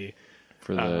for the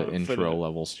Intro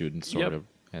level students, sort Yep. of,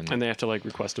 and they have to like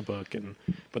request a book,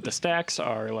 but the stacks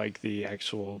are like the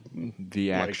actual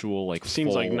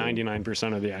seems like full-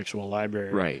 99% of the actual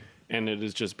library, Right. And it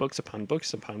is just books upon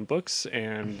books upon books,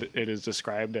 and it is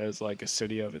described as like a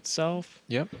city of itself.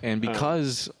 Yep. And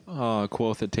because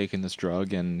Quoth had taken this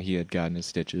drug and he had gotten his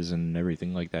stitches and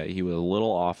everything like that, he was a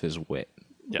little off his wit.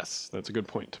 Yes, that's a good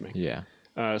point to make. Yeah.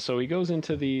 So he goes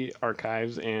into the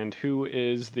archives, and who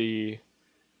is the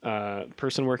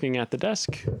person working at the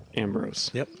desk?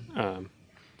 Ambrose. Yep.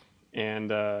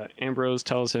 And Ambrose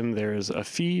tells him there's a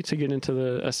fee to get into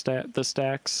the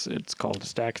stacks. It's called a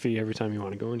stack fee. Every time you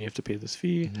want to go in, you have to pay this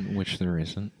fee. Which there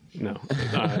isn't. No,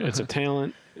 it's a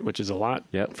talent, which is a lot.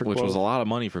 Yep. For Which Quoth. was a lot of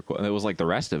money for Quoth. It was like the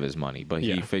rest of his money, but he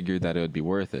Yeah. figured that it would be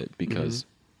worth it because,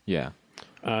 yeah.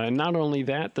 And not only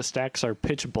that, the stacks are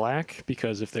pitch black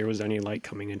because if there was any light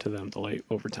coming into them, the light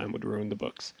over time would ruin the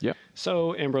books. Yep.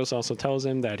 So Ambrose also tells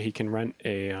him that he can rent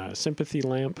a sympathy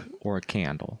lamp Or a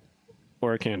candle.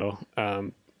 or a candle,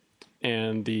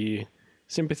 and the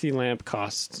sympathy lamp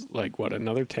costs like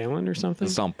another talent or something.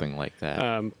 Something like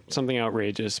that. Something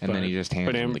outrageous. and then he just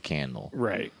hands him the candle.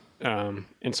 Right. And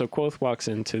so Quoth walks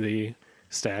into the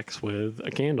stacks with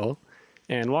a candle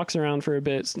and walks around for a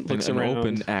bit, looks An around.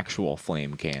 open actual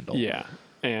flame candle. Yeah.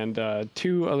 And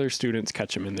two other students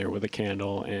catch him in there with a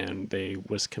candle, and they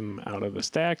whisk him out of the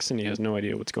stacks, and he has no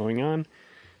idea what's going on.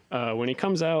 When he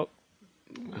comes out,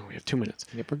 we have 2 minutes.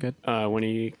 Yep, we're good. When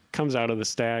he comes out of the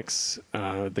stacks,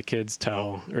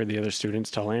 the other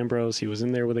students tell Ambrose he was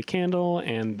in there with a candle,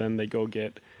 and then they go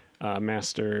get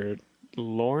Master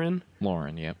Lauren,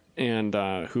 Yep. and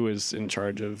who is in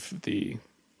charge of the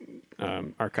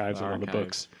archives and all the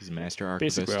books. He's a master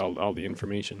archivist. Basically, all the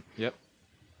information. Yep.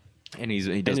 And he does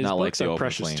And his not like books the are open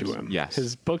precious flames. to him. Yes.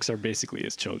 His books are basically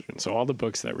his children. So all the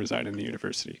books that reside in the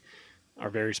university are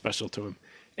very special to him.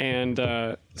 And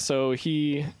so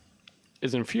he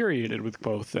is infuriated with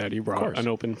Quoth that he brought an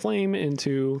open flame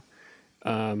into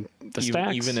the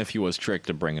stacks. Even if he was tricked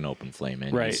to bring an open flame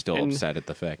in, Right. he's still And- upset at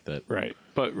the fact that... Right.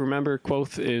 But remember,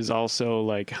 Quoth is also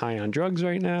like high on drugs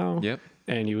right now. Yep.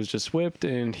 And he was just whipped,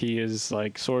 and he is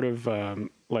like sort of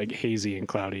like hazy and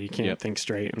cloudy. He can't Yep. think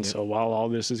straight. And Yep. so while all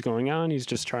this is going on, he's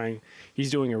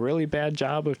doing a really bad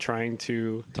job of trying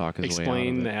to Talk his way out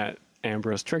explain of it. that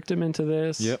Ambrose tricked him into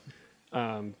this. Yep.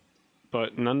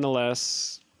 But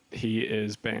nonetheless, he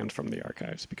is banned from the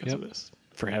archives because Yep. of this,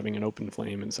 for having an open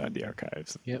flame inside the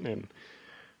archives. Yep. And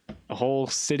a whole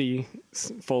city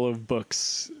full of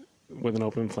books with an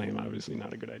open flame, obviously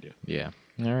not a good idea. Yeah.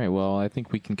 All right. Well, I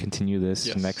think we can continue this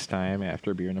Yes. next time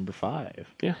after beer number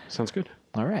 5. Yeah, sounds good.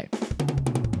 All right.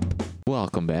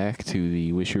 Welcome back to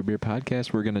the Wish You Were Beer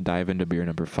podcast. We're going to dive into beer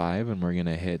number 5, and we're going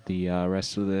to hit the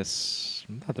rest of this,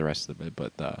 not the rest of it,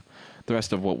 but the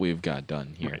rest of what we've got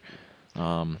done here.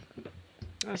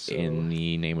 In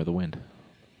the name of the wind.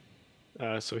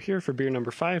 So here for beer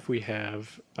number 5, we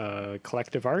have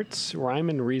Collective Arts, Rhyme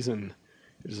and Reason.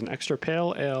 It is an extra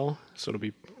pale ale, so it'll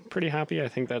be pretty hoppy. I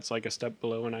think that's like a step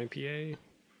below an IPA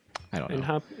I don't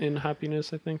know. in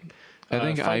hoppiness, I think. I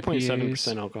think 5.7%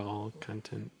 IPAs alcohol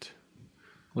content.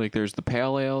 Like there's the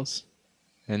pale ales,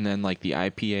 and then like the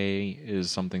IPA is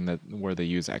something where they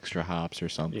use extra hops or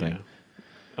something.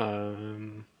 Yeah.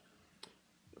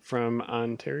 From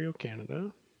Ontario,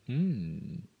 Canada.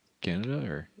 Canada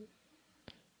or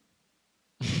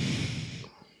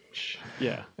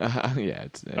Yeah. yeah,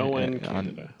 it's ON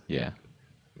Canada. Yeah.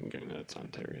 Okay, that's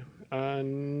Ontario.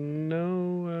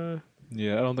 No.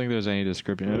 Yeah, I don't think there's any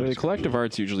description. The Collective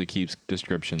Arts usually keeps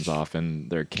descriptions off in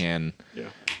their can. Yeah.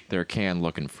 Their can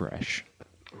looking fresh,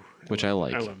 which I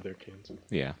like. I love their cans.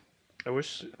 Yeah. I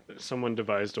wish someone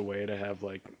devised a way to have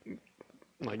like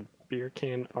beer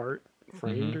can art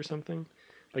framed or something.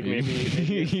 Like maybe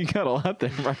You got a lot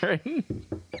there, Martin.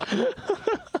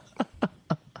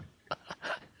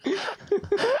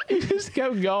 You just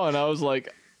kept going. I was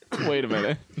like, wait a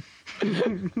minute.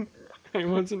 I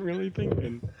wasn't really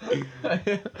thinking.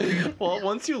 Well,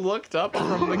 once you looked up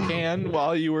from the can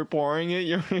while you were pouring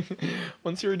it,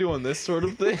 once you were doing this sort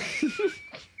of thing.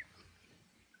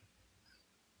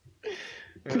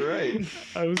 All right.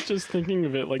 I was just thinking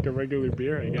of it like a regular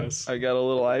beer, I guess. I got a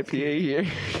little IPA here.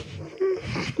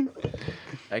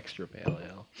 Extra pale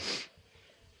ale.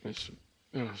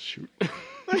 Oh, shoot.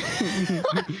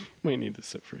 Might need to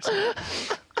sip for a second.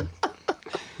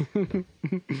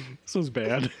 This was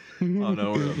bad. Oh,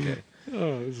 no, we're okay.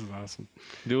 Oh, this is awesome.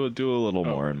 Do a little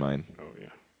more in mine. Oh, yeah.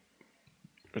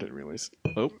 I didn't realize.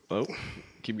 Oh.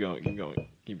 Keep going.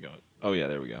 Oh, yeah,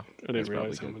 there we go. I didn't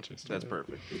realize how much I still That's had.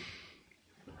 perfect.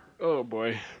 Oh,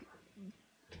 boy.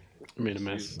 I made a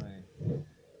mess.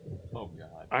 Oh,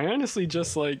 God. I honestly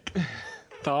just,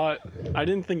 thought I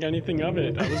didn't think anything of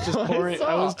it. I was just pouring.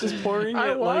 I was just pouring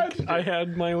it like I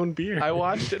had my own beer. I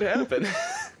watched it happen.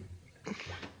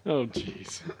 Oh,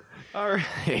 jeez. All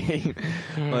right.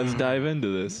 Let's dive into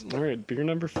this. All right, beer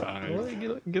number 5.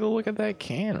 Well, get a look at that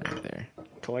can right there.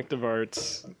 Collective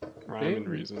Arts, Rhyme and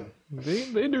Reason.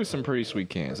 They do some pretty sweet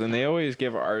cans, and they always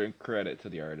give art credit to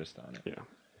the artist on it. Yeah.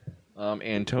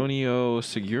 Antonio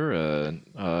Segura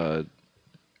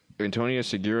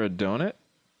Donut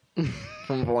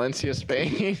from Valencia,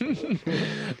 Spain.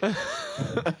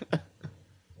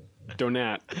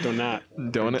 Donut.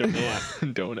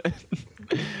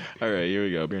 All right, here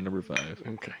we go. Beer number 5.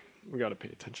 Okay, we gotta pay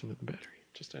attention to the battery.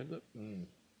 Just add up.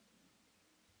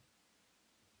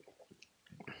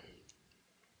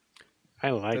 I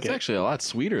like It's it. actually a lot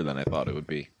sweeter than I thought it would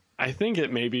be. I think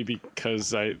it may be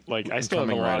because I still have a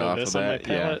Coming lot right of off this of on my that,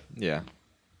 palate. Yeah.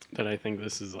 That I think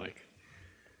this is like.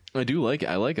 I do like it.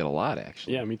 I like it a lot,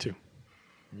 actually. Yeah, me too.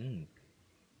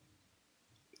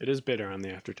 It is bitter on the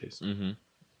aftertaste.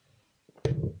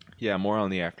 Yeah, more on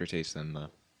the aftertaste than the.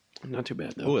 Not too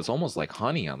bad though. Oh, it's almost like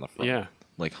honey on the front. Yeah.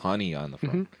 Like honey on the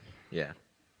front. Yeah.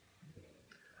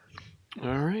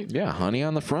 All right. Yeah, honey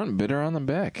on the front, bitter on the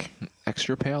back.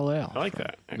 Extra pale ale. I like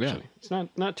that actually. Yeah. It's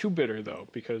not too bitter though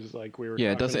because like we were. Yeah,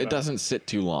 it talking doesn't. It about- doesn't sit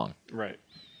too long. Right.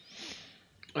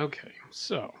 Okay,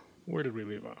 so where did we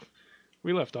leave off?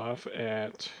 We left off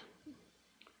at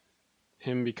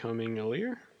him becoming a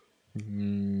leer.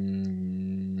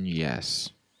 Yes.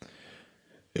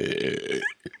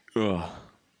 Ugh.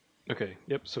 Okay.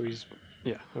 Yep. So he's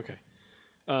Okay.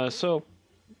 So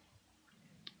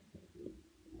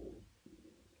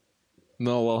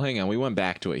No, well, hang on. We went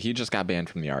back to it. He just got banned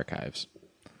from the archives.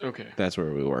 okay. That's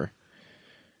where we were.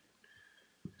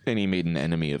 And he made an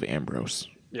enemy of Ambrose.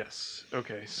 Yes.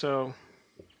 Okay. So.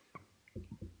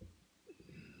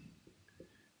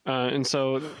 And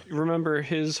so remember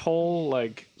his whole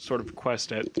like sort of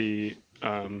quest at the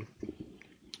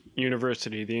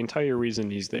university. The entire reason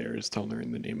he's there is to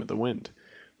learn the name of the wind.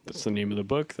 That's the name of the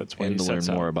book. That's why And he to learn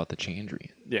sets more out. about the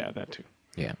Chandrian. Yeah, that too.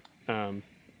 Yeah.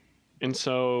 And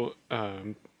so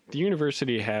the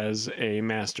university has a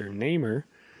master namer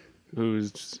who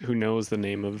knows the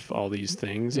name of all these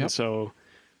things. Yep. And so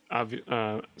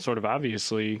sort of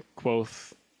obviously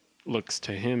Quoth looks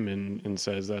to him and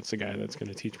says, that's the guy that's going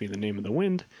to teach me the name of the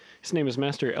wind. His name is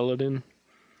Master Elodin.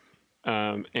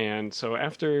 And so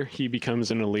after he becomes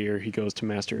an Alir, he goes to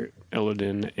Master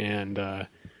Elodin and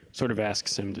sort of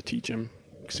asks him to teach him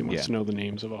because he wants to know the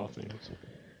names of all things.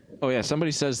 Oh, yeah.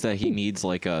 Somebody says that he needs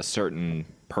like a certain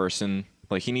person.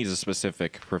 Like he needs a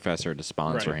specific professor to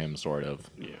sponsor him, sort of.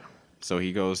 Yeah. So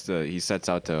he sets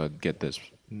out to get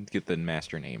the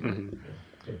master namer.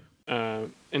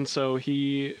 And so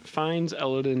he finds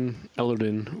Elodin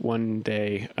one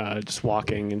day just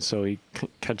walking, and so he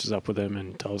catches up with him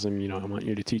and tells him, I want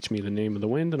you to teach me the name of the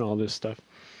wind and all this stuff.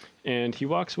 And he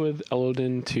walks with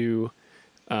Elodin to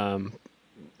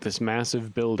this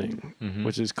massive building,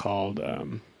 which is called,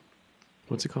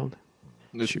 what's it called?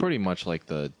 It's pretty much like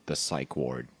the psych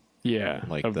ward. Yeah,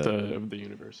 Like of the- the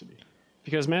university.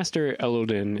 Because Master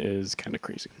Elodin is kind of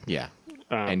crazy. Yeah.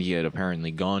 And he had apparently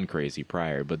gone crazy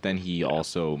prior, but then he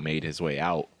also made his way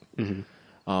out,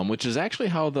 which is actually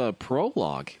how the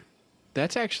prologue.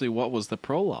 That's actually what was the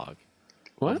prologue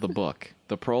of the book.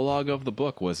 The prologue of the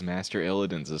book was Master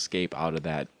Illidan's escape out of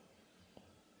that.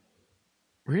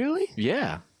 Really?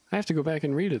 Yeah. I have to go back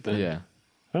and read it then. Yeah.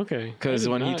 Okay. Because I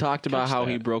did when he not talked about catch how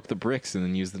he that. broke the bricks and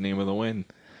then used the name of the wind.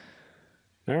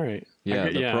 All right. Yeah,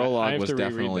 the I prologue have was to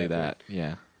reread definitely then. that.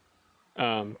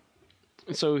 Yeah.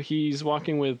 So he's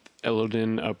walking with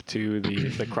Elodin up to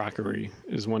the crockery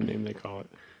is one name they call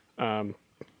it.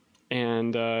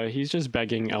 And he's just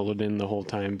begging Elodin the whole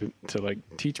time to like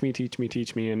teach me.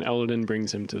 And Elodin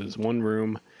brings him to this one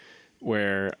room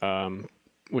where,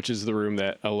 which is the room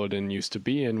that Elodin used to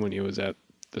be in when he was at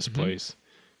this place.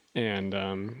 And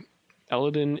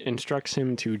Elodin instructs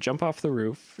him to jump off the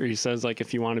roof. Or he says, like,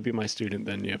 if you want to be my student,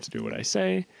 then you have to do what I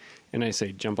say. And I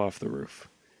say, jump off the roof.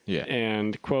 Yeah.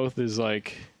 And Quoth is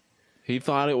like... He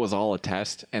thought it was all a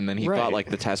test, and then he thought, like,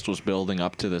 the test was building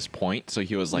up to this point, so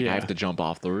he was like, I have to jump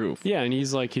off the roof. Yeah, and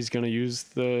he's like, he's going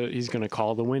to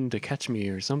call the wind to catch me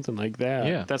or something like that.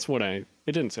 Yeah. That's what it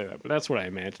didn't say that, but that's what I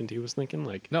imagined he was thinking,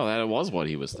 like... No, that was what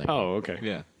he was thinking. Oh, okay.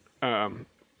 Yeah.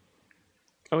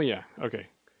 Oh, yeah, okay.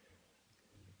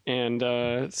 And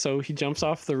so he jumps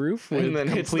off the roof with and then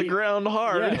hits the ground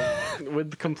hard. Yeah,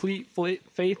 with complete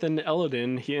faith in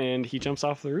Elodin, he jumps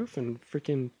off the roof and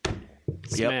freaking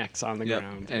smacks on the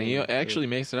ground. And he actually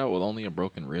makes it out with only a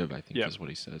broken rib, I think is what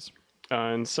he says.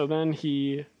 And so then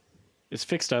he is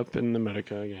fixed up in the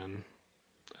Medica again.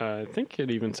 I think it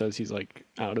even says he's like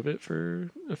out of it for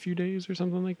a few days or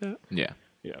something like that. Yeah.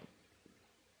 Yeah.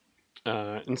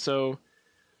 And so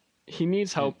he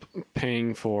needs help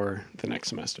paying for the next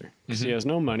semester because he has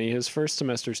no money. His first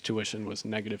semester's tuition was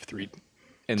 -3.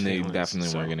 And they talents,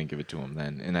 definitely weren't going to give it to him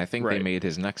then. And I think they made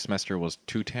his next semester was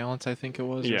 2 talents, I think it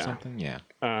was, or something. Yeah.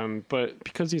 But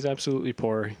because he's absolutely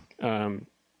poor,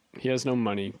 he has no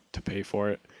money to pay for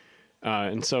it.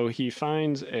 And so he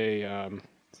finds the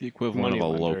equivalent of a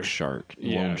loan shark.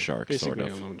 Loan shark, basically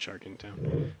sort of. a loan shark in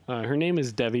town. Her name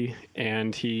is Debbie,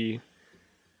 and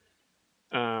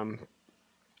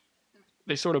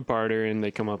they sort of barter, and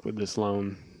they come up with this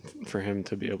loan for him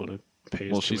to be able to pay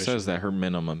his she tuition. says that her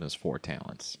minimum is 4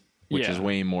 talents, which is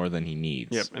way more than he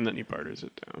needs. Yep, and then he barters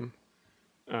it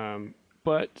down.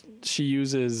 But she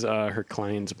uses her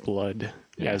client's blood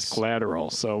as collateral.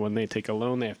 So when they take a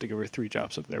loan, they have to give her 3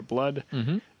 drops of their blood.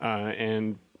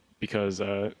 And because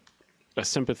a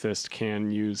sympathist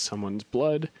can use someone's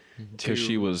blood because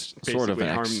she was sort of an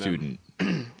ex-student.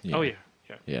 Yeah. Oh,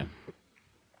 yeah.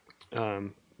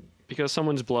 Because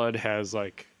someone's blood has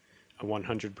like a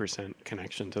 100%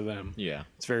 connection to them. Yeah.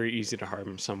 It's very easy to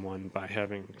harm someone by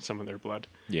having some of their blood.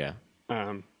 Yeah.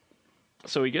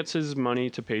 So he gets his money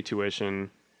to pay tuition.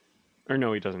 Or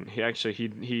no, he doesn't.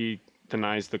 He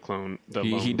denies the loan.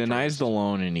 He denies the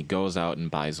loan, and he goes out and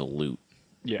buys a loot.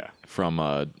 Yeah. From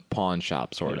a pawn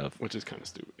shop, sort of. Which is kind of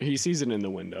stupid. He sees it in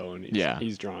the window, and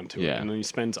he's drawn to it. And then he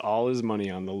spends all his money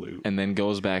on the loot. And then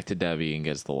goes back to Debbie and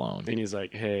gets the loan. And he's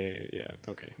like, hey,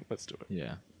 okay, let's do it.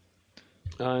 Yeah.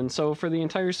 And so for the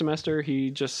entire semester, he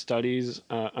just studies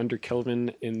under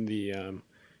Kelvin in the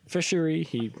fishery.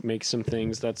 He makes some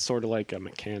things that's sort of like a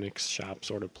mechanics shop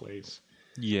sort of place.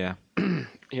 Yeah.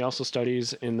 He also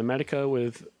studies in the Medica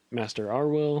with Master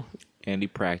Arwill. And he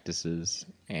practices,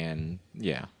 and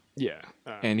Yeah.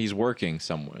 and he's working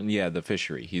somewhere. Yeah, the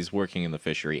fishery. He's working in the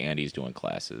fishery, and he's doing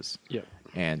classes. Yep.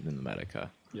 And in the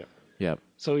Medica. Yep.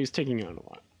 So he's taking on a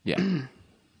lot. Yeah.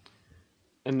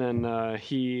 And then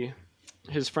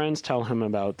his friends tell him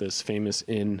about this famous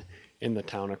inn in the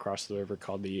town across the river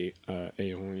called the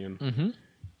Aeolian.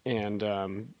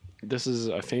 And this is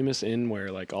a famous inn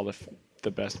where like all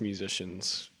the best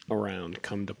musicians around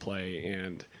come to play,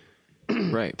 and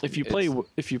Right. if you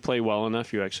play well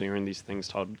enough, you actually earn these things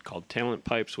called talent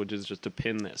pipes, which is just a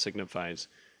pin that signifies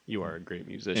you are a great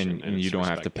musician, and you don't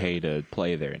have to pay to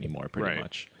play there anymore, pretty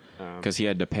much. Because he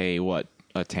had to pay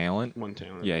a talent. 1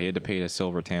 talent. Yeah, he had to pay a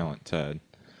silver talent to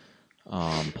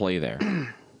play there,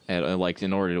 like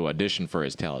in order to audition for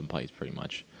his talent pipes, pretty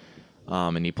much.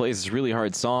 And he plays this really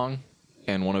hard song,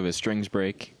 and one of his strings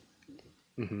break.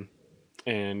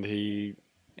 And he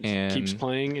keeps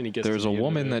playing, and he gets. There's a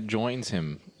woman that joins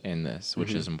him in this,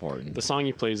 which is important. The song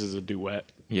he plays is a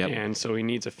duet. Yep. And so he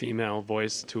needs a female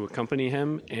voice to accompany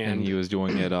him, and he was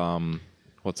doing it.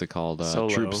 What's it called?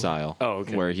 Troop style. Oh,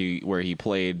 okay. Where he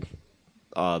played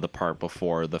the part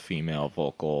before the female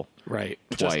vocal. Right.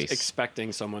 Twice. Just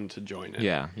expecting someone to join it.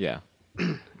 Yeah. Yeah.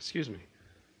 Excuse me.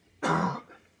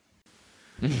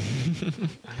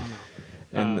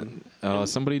 And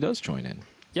somebody does join in.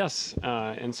 Yes,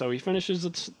 and so he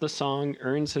finishes the song,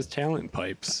 earns his talent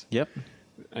pipes. Yep.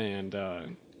 And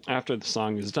after the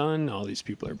song is done, all these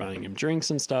people are buying him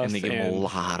drinks and stuff. And they give him a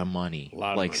lot of money.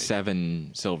 Like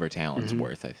 7 silver talents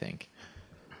worth, I think.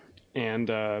 And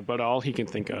but all he can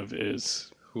think of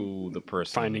is who the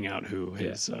person finding out who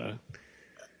his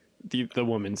the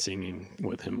woman singing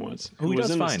with him was. Who he was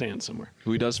does in find. the stand somewhere.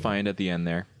 Who he does find at the end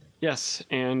there. Yes,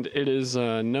 and it is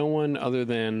no one other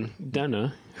than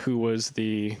Denna, who was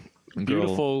the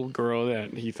beautiful girl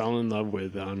that he fell in love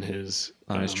with on his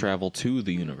travel to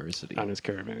the university. On his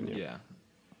caravan, Yeah.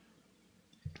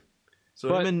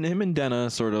 So him and Denna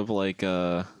sort of like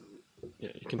Yeah,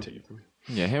 you can take it from me.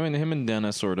 yeah, him and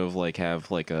Denna sort of like have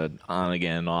like a on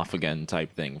again, off again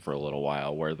type thing for a little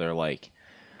while where they're like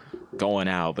going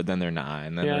out, but then they're not,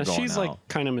 and then they're going she's out. like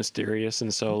kind of mysterious,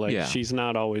 and so like Yeah. she's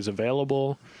not always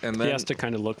available. And he then- has to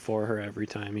kind of look for her every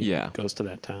time he Yeah. goes to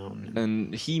that town.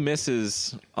 And he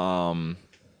misses a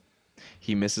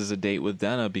date with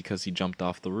Denna because he jumped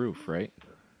off the roof, right?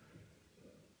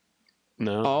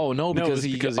 No. Oh, no, it because was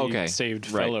he he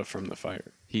saved right. Phila from the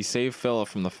fire. He saved Philip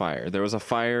from the fire. There was a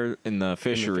fire in the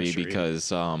fishery, fishery. because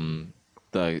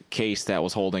the case that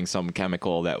was holding some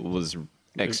chemical that was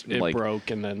It broke,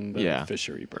 and then the Yeah.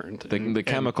 fishery burned. the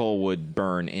chemical would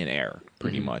burn in air,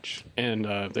 pretty much. And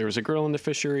there was a girl in the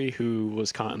fishery who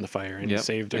was caught in the fire, and Yep, he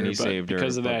saved her. and he but saved her,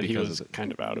 because of but that, he because was of it.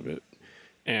 kind of out of it.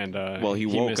 And Well, he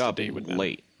woke missed a up date with them.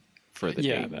 late for the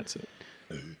Yeah, date. that's it.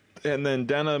 And then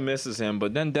Denna misses him,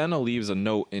 but then Denna leaves a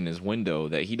note in his window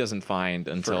that he doesn't find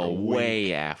until week.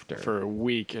 way after. For a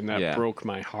week, and that Yeah. broke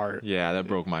my heart. Yeah, that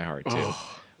broke my heart too.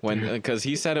 Because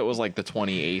he said it was like the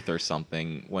 28th or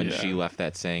something when Yeah. she left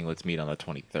that saying, "Let's meet on the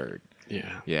 23rd."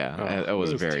 Yeah. Yeah, Oh, that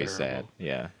was it very terrible. sad.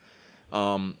 Yeah.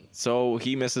 So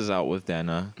he misses out with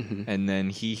Denna, and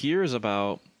then he hears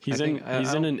about. He's in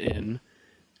an inn,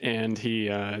 and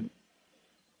he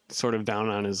sort of down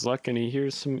on his luck, and he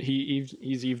hears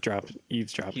he's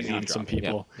eavesdropping on some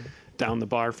people down the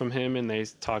bar from him, and they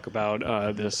talk about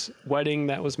this wedding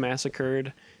that was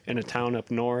massacred in a town up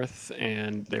north,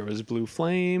 and there was blue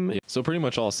flame. So pretty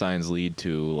much all signs lead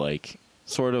to like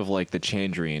sort of like the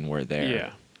Chandrian were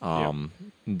there. Yeah.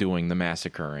 Doing the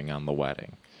massacring on the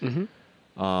wedding.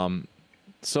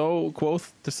 So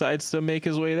Quoth decides to make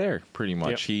his way there. Pretty much,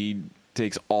 Yep. he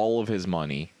takes all of his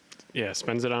money. Yeah,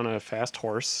 spends it on a fast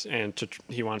horse, and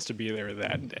he wants to be there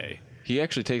that day. He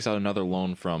actually takes out another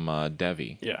loan from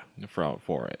Devi. Yeah.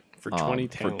 For it. For 20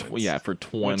 For talents. for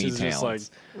 20 Which is talents. just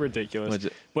like ridiculous.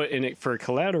 But for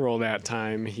collateral that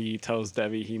time, he tells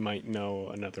Devi he might know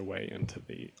another way into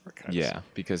the archives. Yeah,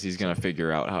 because he's gonna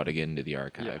figure out how to get into the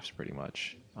archives, pretty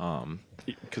much.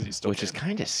 Because he's still Which is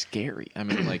kind of scary. I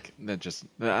mean, like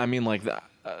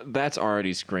that's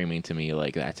already screaming to me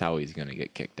like that's how he's gonna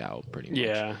get kicked out, pretty much.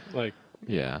 Yeah, like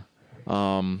Yeah.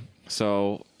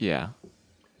 So yeah.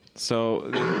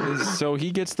 So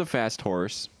he gets the fast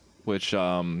horse, which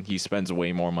he spends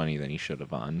way more money than he should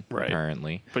have on. Right.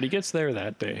 Apparently, but he gets there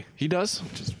that day, he does.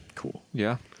 which is cool.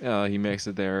 Yeah. He makes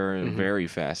it there very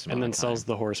fast. And then sells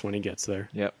the horse when he gets there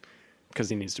Yep. because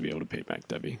he needs to be able to pay back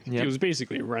Debbie. Yep. He was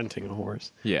basically renting a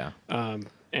horse. Yeah.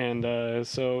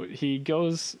 So he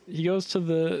goes to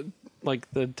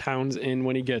the town's inn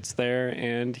when he gets there,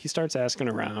 and he starts asking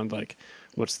around like,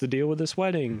 what's the deal with this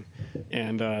wedding?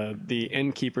 And the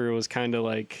innkeeper was kind of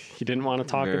like, he didn't want to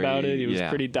talk about it. He was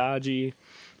pretty dodgy,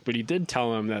 but he did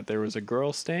tell him that there was a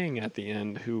girl staying at the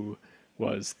inn who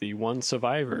was the one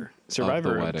survivor of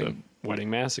the wedding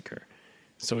massacre.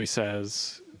 So he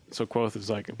says, so Quoth is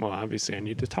like, well, obviously I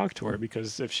need to talk to her,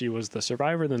 because if she was the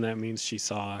survivor, then that means she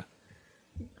saw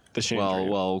the Chandrian.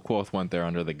 Well, Quoth went there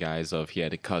under the guise of he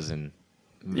had a cousin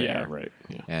there. Yeah, right.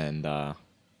 Yeah. And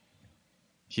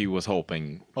he was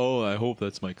hoping, oh, I hope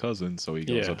that's my cousin. So he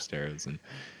goes upstairs and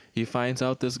he finds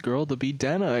out this girl to be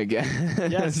Denna again.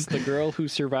 Yes, the girl who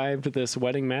survived this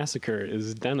wedding massacre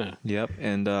is Denna. Yep.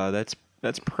 And that's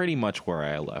pretty much where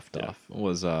I left off.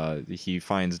 Was he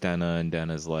finds Denna, and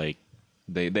Denna's like,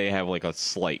 they have like a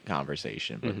slight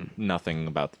conversation, but nothing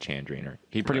about the Chandrian.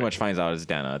 He pretty much finds out it's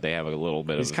Denna. They have a little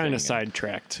bit He's of kind of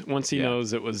sidetracked. Once he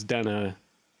knows it was Denna,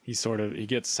 he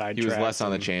gets sidetracked. He was less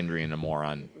on the Chandrian and more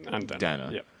on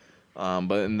Denna. Yep.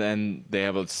 But then they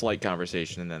have a slight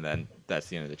conversation, and then that's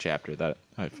the end of the chapter that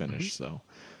I finished. So,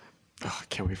 Oh, I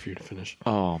can't wait for you to finish.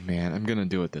 oh man, I'm gonna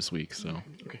do it this week. So,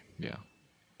 Okay. yeah.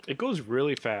 It goes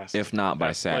really fast. If not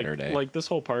by Saturday. Like this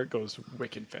whole part goes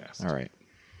wicked fast. All right.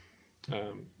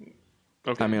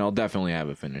 Okay. I mean, I'll definitely have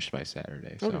it finished by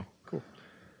Saturday. So, Okay, cool.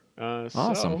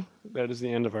 Awesome. So that is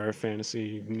the end of our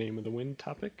fantasy name of the wind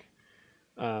topic.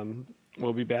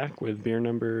 We'll be back with beer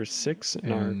number 6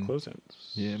 and our closeouts.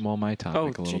 yeah. Well, my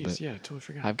topic a little bit. Yeah, I totally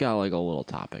forgot. I've got like a little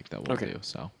topic that we'll Okay. do.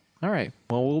 So, all right.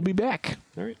 Well, we'll be back.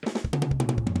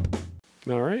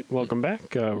 All right. Welcome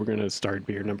back. We're going to start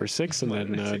beer number 6 and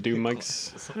then do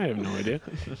Mike's. I have no idea.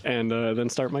 And then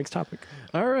start Mike's topic.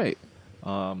 All right.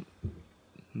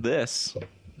 This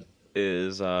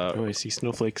is Oh, I see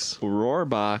snowflakes.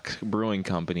 Rohrbach Brewing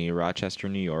Company, Rochester,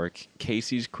 New York.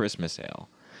 Casey's Christmas Ale.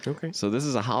 Okay. So this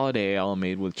is a holiday ale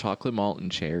made with chocolate malt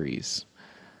and cherries.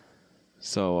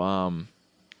 So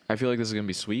I feel like this is gonna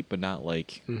be sweet, but not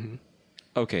like.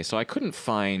 Okay, so I couldn't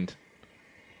find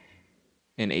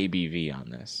an ABV on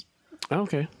this.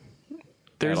 Okay.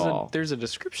 There's a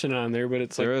description on there, but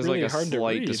it's like there is really like a hard to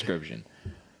slight read. description.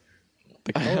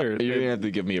 The color. You're gonna have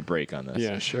to give me a break on this.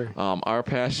 Yeah, sure. Our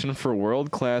passion for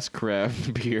world-class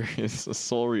craft beer is the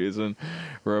sole reason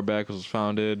Roarback was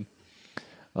founded.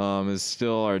 Is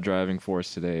still our driving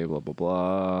force today. Blah blah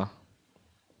blah.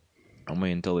 I'm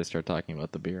waiting until they start talking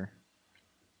about the beer.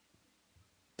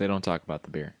 They don't talk about the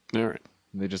beer. All right.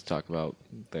 They just talk about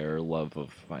their love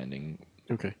of finding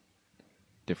Okay.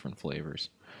 different flavors.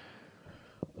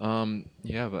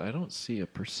 Yeah, but I don't see a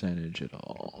percentage at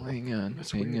all. Hang on.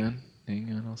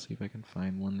 Hang on. I'll see if I can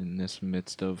find one in this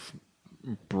midst of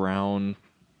brown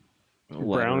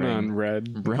on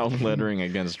red. Brown lettering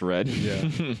against red. Yeah.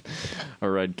 A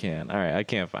red can. All right, I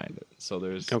can't find it. So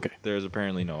there's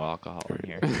apparently no alcohol in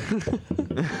here.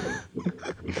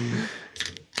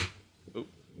 Oop.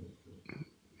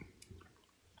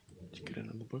 Did you get it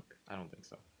on the book? I don't think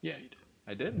so. Yeah, you did.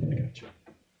 I did? I got you.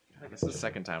 I think it's the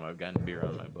second time I've gotten beer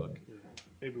on my book. Yeah.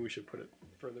 Maybe we should put it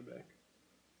further back.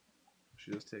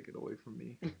 Should just take it away from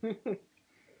me. We're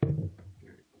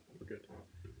good.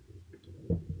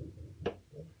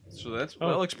 So that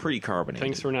looks pretty carbonated.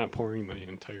 Thanks for not pouring the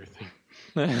entire thing.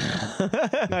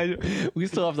 We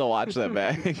still have to watch that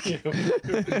back.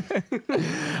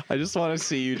 I just want to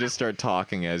see you just start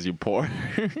talking as you pour.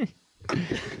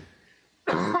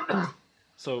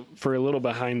 So for a little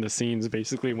behind the scenes,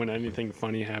 basically when anything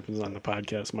funny happens on the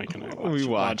podcast, Mike and I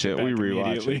watch it. back We rewatch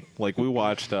immediately. it. Like we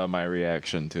watched my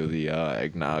reaction to the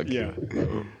eggnog Yeah.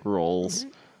 rolls.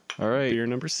 All right. Beer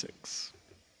number 6.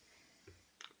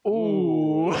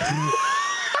 Ooh.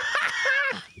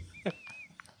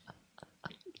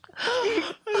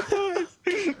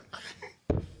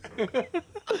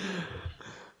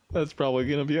 That's probably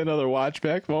going to be another watch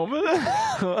back moment.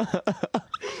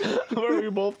 Where we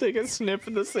both take a sniff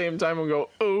at the same time and go,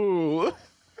 ooh.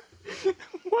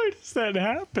 Why does that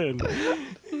happen?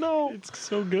 No. It's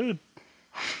so good.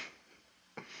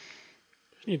 I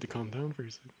need to calm down for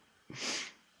a second.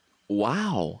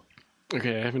 Wow.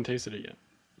 Okay, I haven't tasted it yet.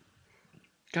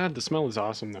 God, the smell is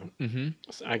awesome though. Mm-hmm.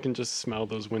 I can just smell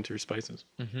those winter spices.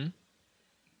 Mm-hmm.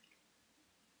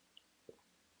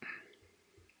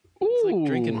 Ooh. It's like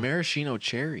drinking maraschino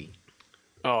cherry.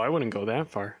 Oh, I wouldn't go that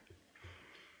far.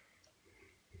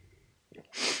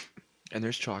 And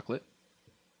there's chocolate.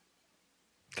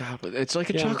 God, it's like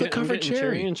a I'm chocolate-covered getting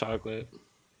cherry. and chocolate.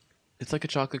 It's like a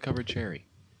chocolate-covered cherry.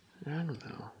 I don't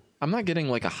know. I'm not getting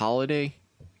like a holiday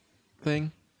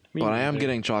thing, Me but I am neither.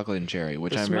 getting chocolate and cherry,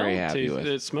 which The I'm very smell happy with.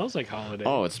 It smells like holiday.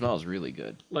 Oh, it smells really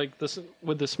good. Like this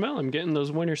with the smell, I'm getting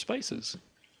those winter spices,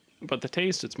 but the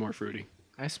taste, it's more fruity.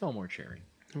 I smell more cherry.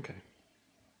 Okay.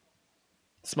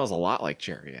 It smells a lot like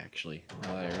cherry, actually.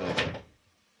 Now that I really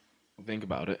think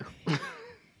about it.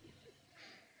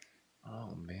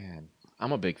 Oh man,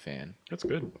 I'm a big fan. That's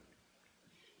good.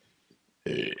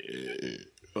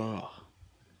 Ugh.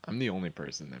 I'm the only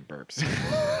person that burps.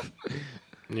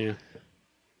 Yeah.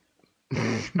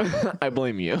 I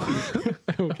blame you.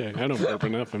 Okay. I don't burp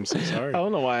enough. I'm so sorry. I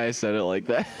don't know why I said it like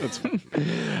that.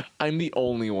 I'm the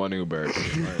only one who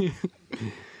burps.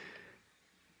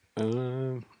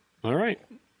 All right.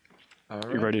 All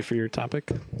You ready for your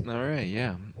topic? All right,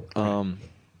 yeah.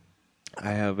 I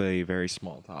have a very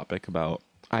small topic about.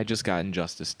 I just got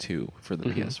Injustice 2 for the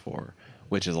PS4,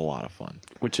 which is a lot of fun.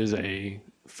 Which is a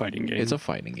fighting game. It's a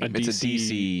fighting game. A It's a DC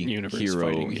DC universe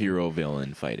fighting game. hero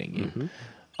villain fighting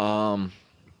game.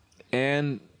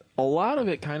 And a lot of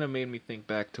it kind of made me think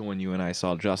back to when you and I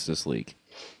saw Justice League.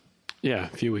 Yeah, a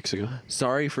few weeks ago.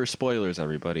 Sorry for spoilers,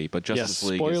 everybody, but Justice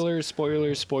League. Spoilers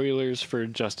for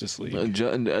Justice League.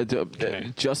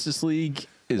 Justice League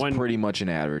is pretty much an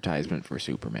advertisement for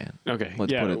Superman. Okay.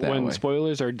 Let's put it that when way.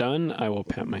 spoilers are done, I will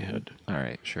pat my head. All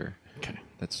right, sure. Okay.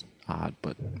 That's odd,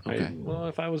 but okay. Well,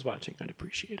 if I was watching, I'd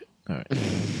appreciate it. All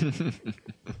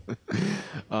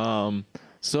right.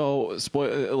 So it's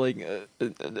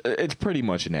pretty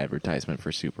much an advertisement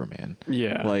for Superman.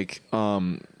 Yeah. Like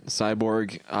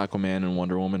Cyborg, Aquaman, and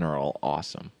Wonder Woman are all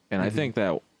awesome, and I think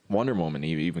that Wonder Woman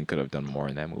even could have done more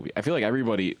in that movie. I feel like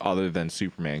everybody other than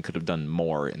Superman could have done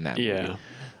more in that movie.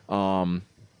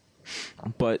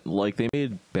 But like they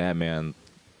made Batman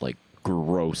like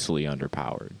grossly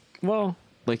underpowered. Well,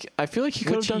 Like I feel like he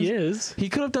could have done. He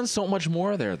could have done so much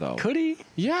more there, though. Could he?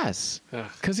 Yes, Ugh.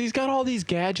 because he's got all these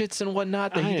gadgets and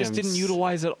whatnot that he just didn't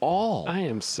utilize at all. I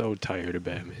am so tired of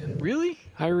Batman. Really?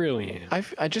 I really am.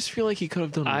 I just feel like he could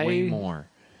have done way more.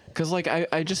 Because like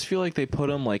I just feel like they put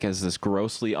him like as this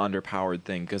grossly underpowered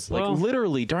thing. Because like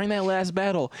literally during that last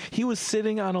battle, he was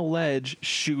sitting on a ledge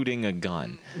shooting a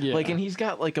gun. Yeah. Like, and he's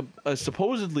got like a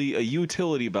supposedly a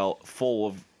utility belt full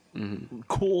of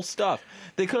cool stuff.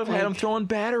 They could have had him throwing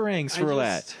batarangs for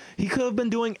that. He could have been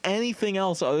doing anything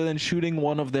else other than shooting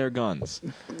one of their guns.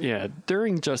 Yeah,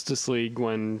 during Justice League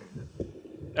when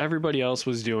everybody else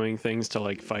was doing things to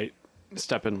like fight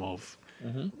Steppenwolf,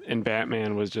 and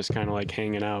Batman was just kind of like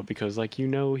hanging out because like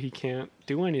he can't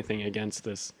do anything against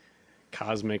this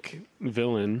cosmic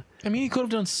villain. I mean, he could have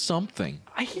done something.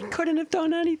 He couldn't have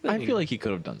done anything. I feel like he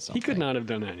could have done something. He could not have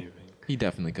done anything. He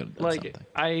definitely could have done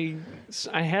something.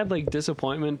 I had like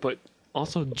disappointment, but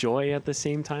also joy at the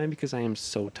same time because I am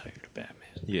so tired of Batman.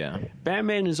 Yeah.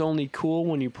 Batman is only cool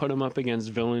when you put him up against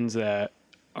villains that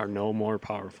are no more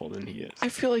powerful than he is. I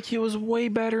feel like he was way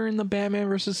better in the Batman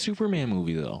versus Superman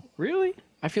movie, though. Really?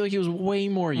 I feel like he was way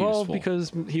more useful. Well,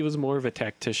 because he was more of a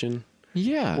tactician.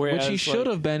 Yeah, whereas, which he should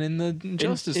have been in the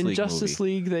Justice League In Justice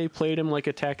movie. League, they played him like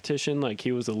a tactician, like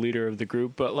he was the leader of the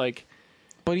group, but like...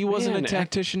 But he wasn't a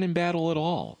tactician in battle at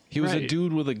all. He was a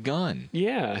dude with a gun.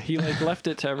 Yeah, he like left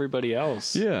it to everybody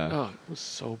else. Yeah. Oh, it was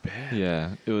so bad.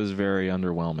 Yeah, it was very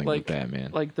underwhelming with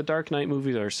Batman. Like the Dark Knight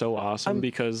movies are so awesome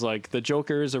because like the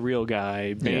Joker is a real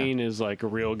guy, Bane is like a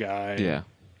real guy. Yeah.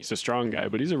 He's a strong guy,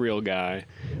 but he's a real guy.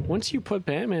 Once you put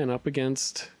Batman up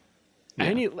against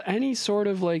any sort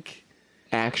of like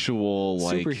actual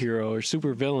like superhero or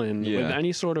supervillain with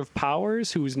any sort of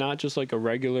powers, who's not just like a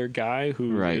regular guy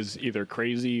who is either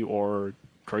crazy or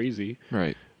crazy.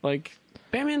 Right. Like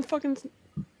Batman fucking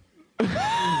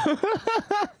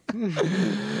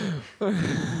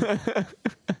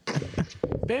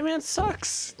Batman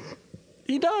sucks.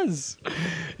 He does.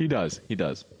 He does.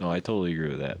 No, I totally agree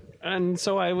with that. And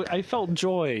so I felt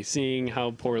joy seeing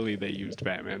how poorly they used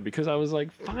Batman because I was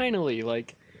like, finally,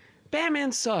 like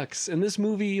Batman sucks, and this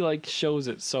movie like shows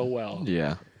it so well.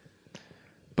 Yeah.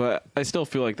 But I still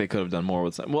feel like they could have done more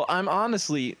with some. Well, I'm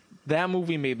honestly, that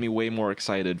movie made me way more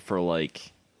excited for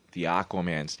like the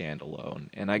Aquaman standalone,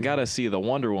 and I gotta see the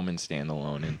Wonder Woman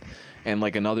standalone and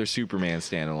like another Superman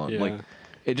standalone. Yeah. Like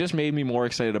it just made me more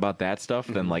excited about that stuff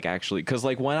than like actually, because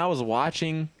like when I was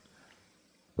watching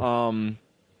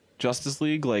Justice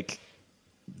League, like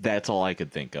that's all I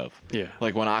could think of. Yeah.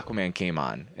 Like when Aquaman came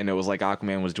on and it was like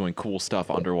Aquaman was doing cool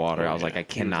stuff underwater, I was like, I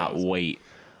cannot wait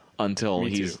until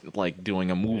he's like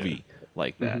doing a movie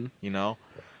like that, you know?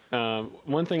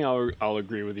 One thing I'll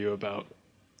agree with you about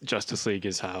Justice League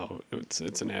is how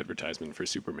it's an advertisement for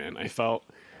Superman. I felt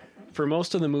for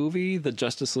most of the movie, the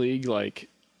Justice League like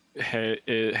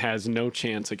it has no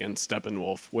chance against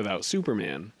Steppenwolf without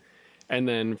Superman. And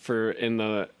then in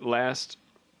the last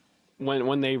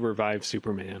when they revive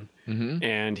Superman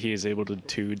and he is able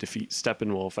to defeat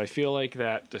Steppenwolf, I feel like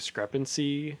that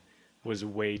discrepancy was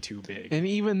way too big. And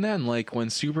even then, like when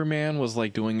Superman was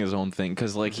like doing his own thing,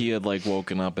 because like he had like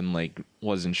woken up and like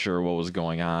wasn't sure what was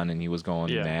going on, and he was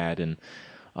going mad, and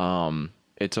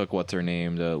it took what's her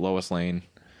name, the Lois Lane,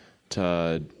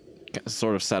 to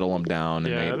sort of settle him down.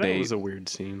 And that was a weird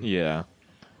scene. Yeah,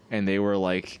 and they were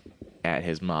like at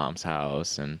his mom's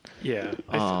house, and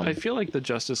I feel like the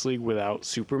Justice League without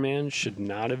Superman should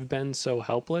not have been so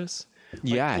helpless.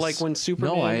 Like when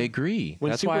Superman. No, I agree.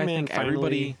 That's Superman why I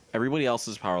think everybody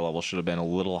else's power level should have been a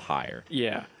little higher.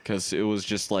 Yeah, because it was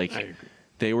just like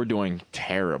they were doing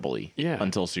terribly.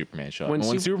 Until Superman showed up.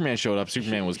 When Superman showed up,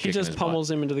 Superman was kicking he just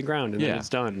pummels him into the ground and then it's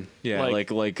done. Yeah, like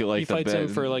he fights him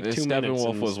for like 2 minutes.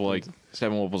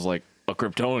 Steppenwolf was like a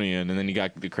Kryptonian, and then he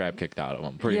got the crap kicked out of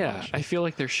him. Pretty much. I feel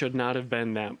like there should not have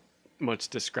been that much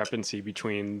discrepancy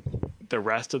between the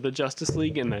rest of the Justice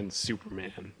League and then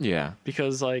Superman. Yeah,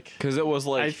 because it was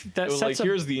like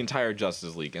here's the entire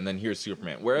Justice League, and then here's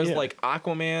Superman. Whereas like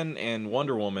Aquaman and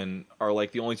Wonder Woman are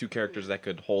like the only two characters that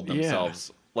could hold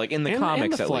themselves. Like in the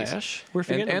comics, and the at Flash. least. We're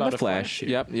forgetting about the Flash. Flash.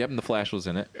 Yep, and the Flash was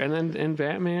in it. And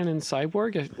Batman and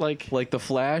Cyborg, like the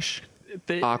Flash,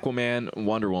 Aquaman,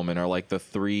 Wonder Woman are like the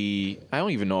three. I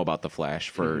don't even know about the Flash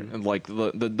for like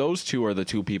those two are the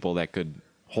two people that could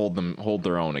hold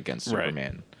their own against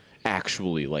Superman.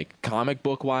 Actually, like comic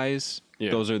book wise,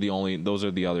 those are the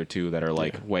other two that are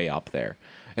like way up there.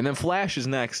 And then Flash is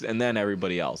next, and then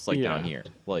everybody else down here,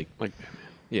 like Batman.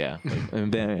 Yeah,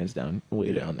 and Batman's down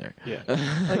there. Yeah,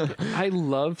 I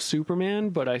love Superman,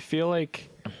 but I feel like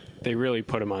they really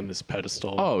put him on this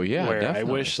pedestal. Oh yeah, where definitely.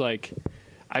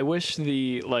 I wish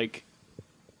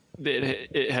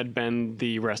it had been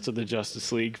the rest of the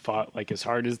Justice League fought like as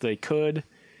hard as they could,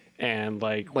 and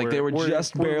they were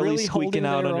just barely really squeaking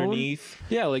out underneath. Own.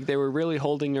 Yeah, like they were really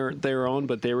holding their own,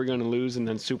 but they were going to lose, and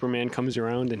then Superman comes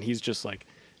around and he's just like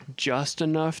just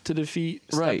enough to defeat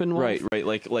Right, Steppenwolf. right.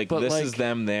 Like But, this like, is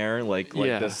them there, like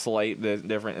yeah. the slight the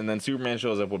different, and then Superman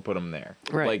shows up would put them there.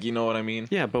 Right. Like, you know what I mean?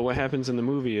 Yeah, but what happens in the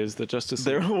movie is the Justice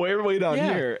They're way down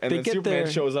Yeah, here, and they then get Superman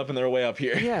their- shows up and they're way up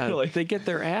here. Yeah, like they get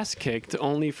their ass kicked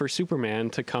only for Superman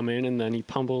to come in and then he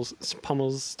pummels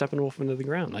Steppenwolf into the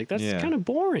ground. Like, that's Yeah. kind of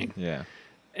boring. yeah.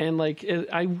 And like,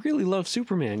 I really love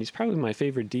Superman. He's probably my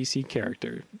favorite DC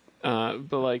character.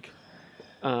 But like,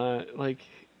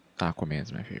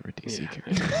 Aquaman's my favorite DC Yeah.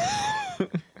 character.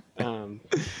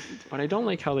 but I don't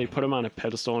like how they put him on a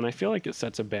pedestal, and I feel like it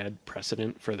sets a bad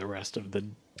precedent for the rest of the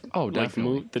Oh, like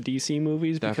definitely. the DC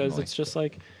movies because Definitely. it's just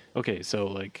like, okay, so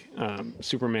like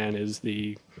Superman is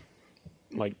the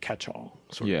like catch-all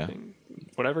sort Yeah. of thing.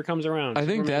 Whatever comes around. I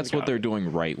think Superman's that's what got they're it.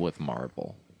 doing right with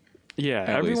Marvel. Yeah, at least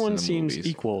in everyone the seems movies.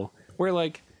 equal. Where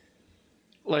like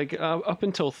up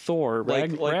until Thor,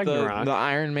 Like Ragnarok. the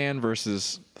Iron Man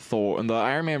versus Thor, and the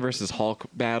Iron Man versus Hulk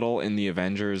battle in the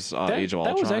Avengers Age of Ultron.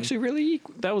 That was actually really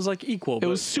equal. That was like equal. It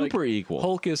was super equal.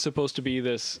 Hulk is supposed to be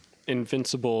this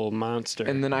invincible monster.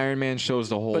 And then Iron Man shows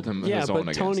to hold him his own but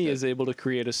against Tony it. is able to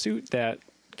create a suit that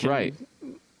can Right.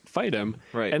 fight him.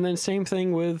 Right. And then same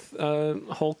thing with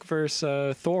Hulk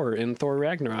versus Thor in Thor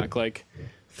Ragnarok. Like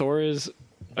Thor is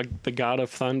the god of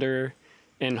thunder,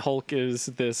 and Hulk is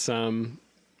this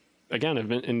again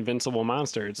invincible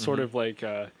monster. It's sort of like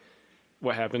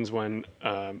what happens when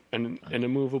an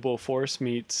immovable force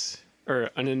meets,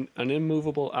 or an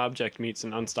immovable object meets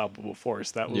an unstoppable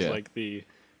force. That was Yeah. like the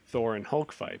Thor and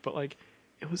Hulk fight, but like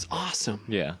it was awesome.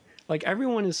 Yeah. Like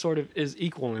everyone is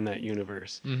equal in that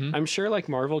universe. Mm-hmm. I'm sure like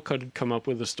Marvel could come up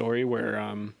with a story where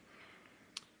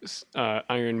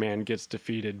Iron Man gets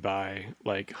defeated by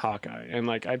like Hawkeye, and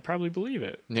like I'd probably believe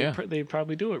it. Yeah. They'd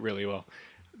probably do it really well.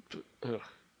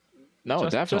 No,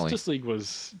 definitely. Justice League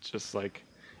was just like,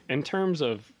 in terms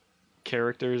of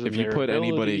characters, If and you their put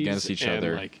anybody abilities against each and,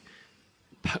 other. like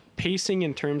pacing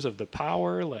in terms of the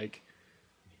power, like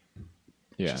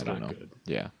Yeah, just I don't not know. good.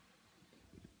 Yeah.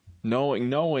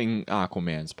 Knowing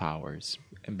Aquaman's powers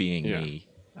and being Yeah. me,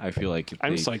 I feel like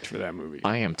I'm psyched for that movie.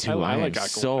 I am too. I I, like am I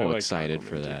so like excited Aquaman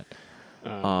for too. that.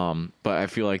 But I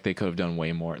feel like they could have done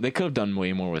way more. They could have done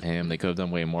way more with him. They could have done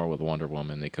way more with Wonder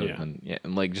Woman. They could have Yeah. done,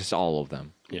 and like just all of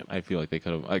them. Yeah. I feel like they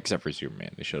could have, except for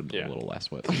Superman. They should have done Yeah. a little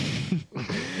less with.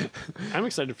 I'm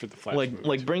excited for the Flash movie.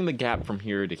 like bring the gap from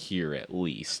here to here at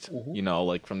least. You know,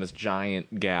 like from this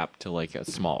giant gap to like a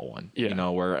small one. Yeah. You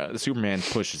know, where Superman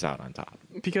pushes out on top.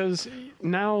 Because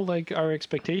now like our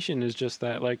expectation is just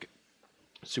that like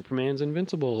Superman's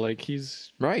invincible. Like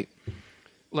he's Right.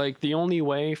 like the only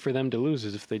way for them to lose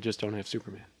is if they just don't have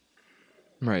Superman.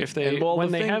 Right. If they And, well, when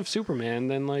the they thing- have Superman,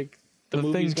 then like the the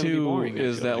thing movie's gonna be too boring. I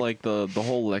is feel that like the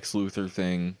whole Lex Luthor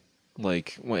thing,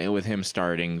 like with him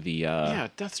starting the yeah,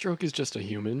 Deathstroke is just a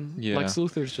human. Yeah. Lex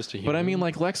Luthor's just a human. but I mean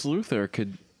like Lex Luthor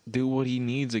could do what he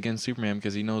needs against Superman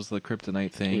because he knows the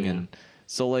kryptonite thing, Yeah. and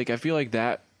so like I feel like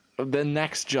that the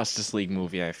next Justice League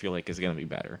movie I feel like is gonna be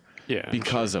better yeah,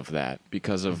 because of that,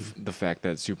 because of Mm-hmm. the fact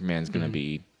that Superman's gonna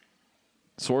be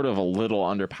sort of a little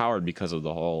underpowered because of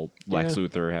the whole Lex Yeah.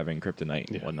 Luthor having kryptonite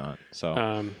and Yeah. whatnot.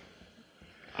 So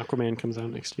Aquaman comes out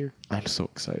next year. I'm so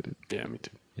excited. Yeah, me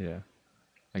too. Yeah,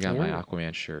 I got All my right.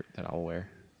 Aquaman shirt that I'll wear.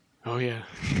 Oh yeah.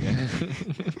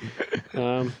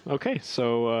 Okay,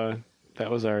 so that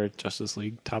was our Justice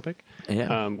League topic.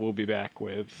 Yeah. We'll be back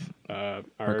with our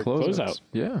closeouts. closeout.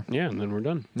 Yeah. Yeah, and then we're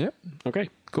done. Yep. Okay.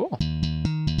 Cool.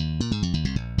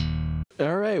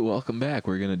 All right, welcome back.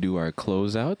 We're gonna do our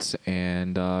closeouts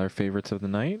and our favorites of the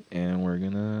night, and we're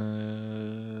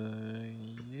gonna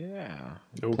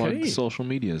plug Okay. the social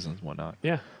medias and whatnot.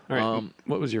 Yeah. All right. Um,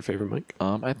 What was your favorite, Mike?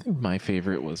 I think my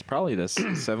favorite was probably this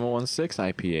 716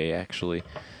 IPA actually.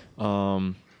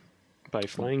 By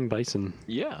Flying Bison.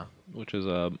 Yeah, which is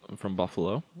from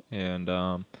Buffalo, and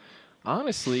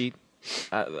honestly,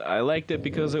 I liked it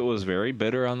because it was very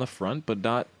bitter on the front, but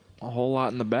not a whole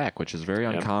lot in the back, which is very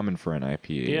uncommon for an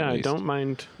IPA. Yeah, at I least. don't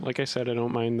mind. Like I said, I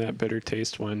don't mind that bitter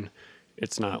taste when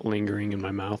it's not lingering in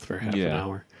my mouth for half an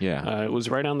hour. Yeah. It was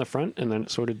right on the front, and then it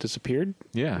sort of disappeared.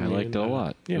 Yeah, I liked it a And,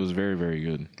 lot. yeah. It was very, very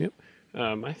good. Yep.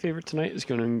 My favorite tonight is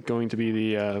going to be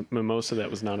the mimosa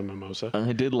that was not a mimosa.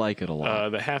 I did like it a lot.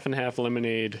 The half and half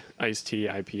lemonade iced tea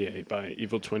IPA by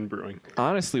Evil Twin Brewing.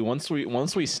 Honestly, once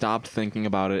we stopped thinking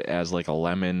about it as like a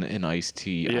lemon and iced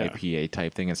tea Yeah. IPA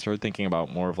type thing and started thinking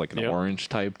about more of like an Yep. orange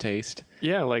type taste,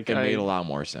 Yeah, like it made a lot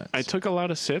more sense. I took a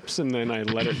lot of sips and then I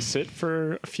let it sit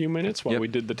for a few minutes while Yep. we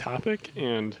did the topic,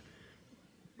 and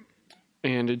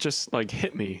it just like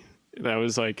hit me. That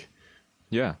was like,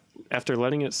 yeah. after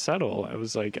letting it settle, I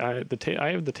was like, I have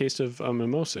the taste of a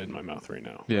mimosa in my mouth right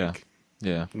now. Yeah. Like,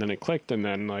 Yeah. and then it clicked, and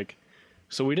then like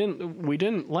So we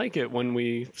didn't like it when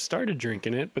we started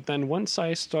drinking it, but then once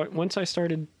I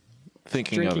started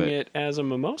Thinking drinking of it. as a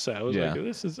mimosa, I was like,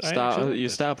 this is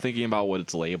Stop thinking about what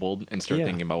it's labeled and start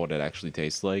thinking about what it actually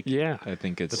tastes like. Yeah, I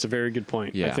think that's a very good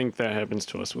point. Yeah. I think that happens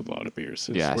to us with a lot of beers.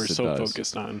 Yes, We're it so does.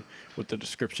 focused on what the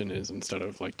description is instead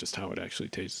of like just how it actually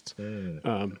tastes.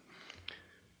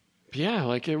 Yeah,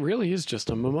 like it really is just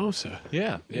a mimosa.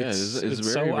 Yeah, it's very,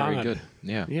 so very odd. good.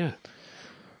 Yeah. Yeah.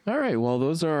 All right, well,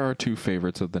 those are our two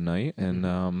favorites of the night,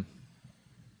 and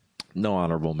no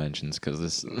honorable mentions because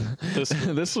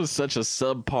this was such a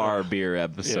subpar beer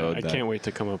episode. I can't wait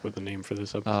to come up with a name for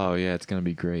this episode. Oh yeah, it's gonna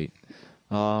be great.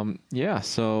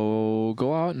 So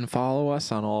go out and follow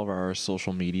us on all of our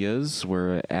social medias.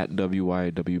 We're at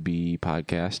WYWB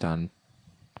Podcast on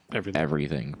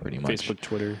everything pretty much. Facebook,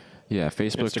 Twitter. Yeah,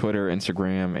 Facebook, Instagram. Twitter,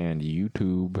 Instagram, and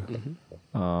YouTube.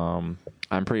 Mm-hmm.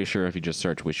 I'm pretty sure if you just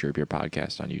search Wish You Were Beer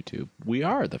Podcast on YouTube, we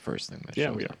are the first thing that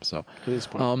shows we are. up. So At this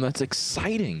point. that's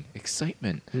exciting.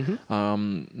 Excitement.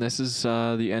 Mm-hmm. This is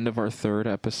the end of our third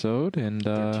episode. And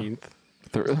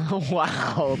 13th.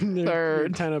 Wow,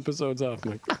 third. 10 episodes off,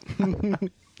 Mike.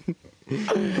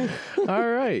 All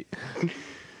right.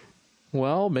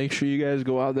 Well, make sure you guys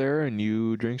go out there and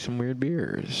you drink some weird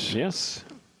beers. Yes.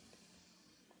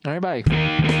 All right,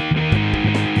 bye.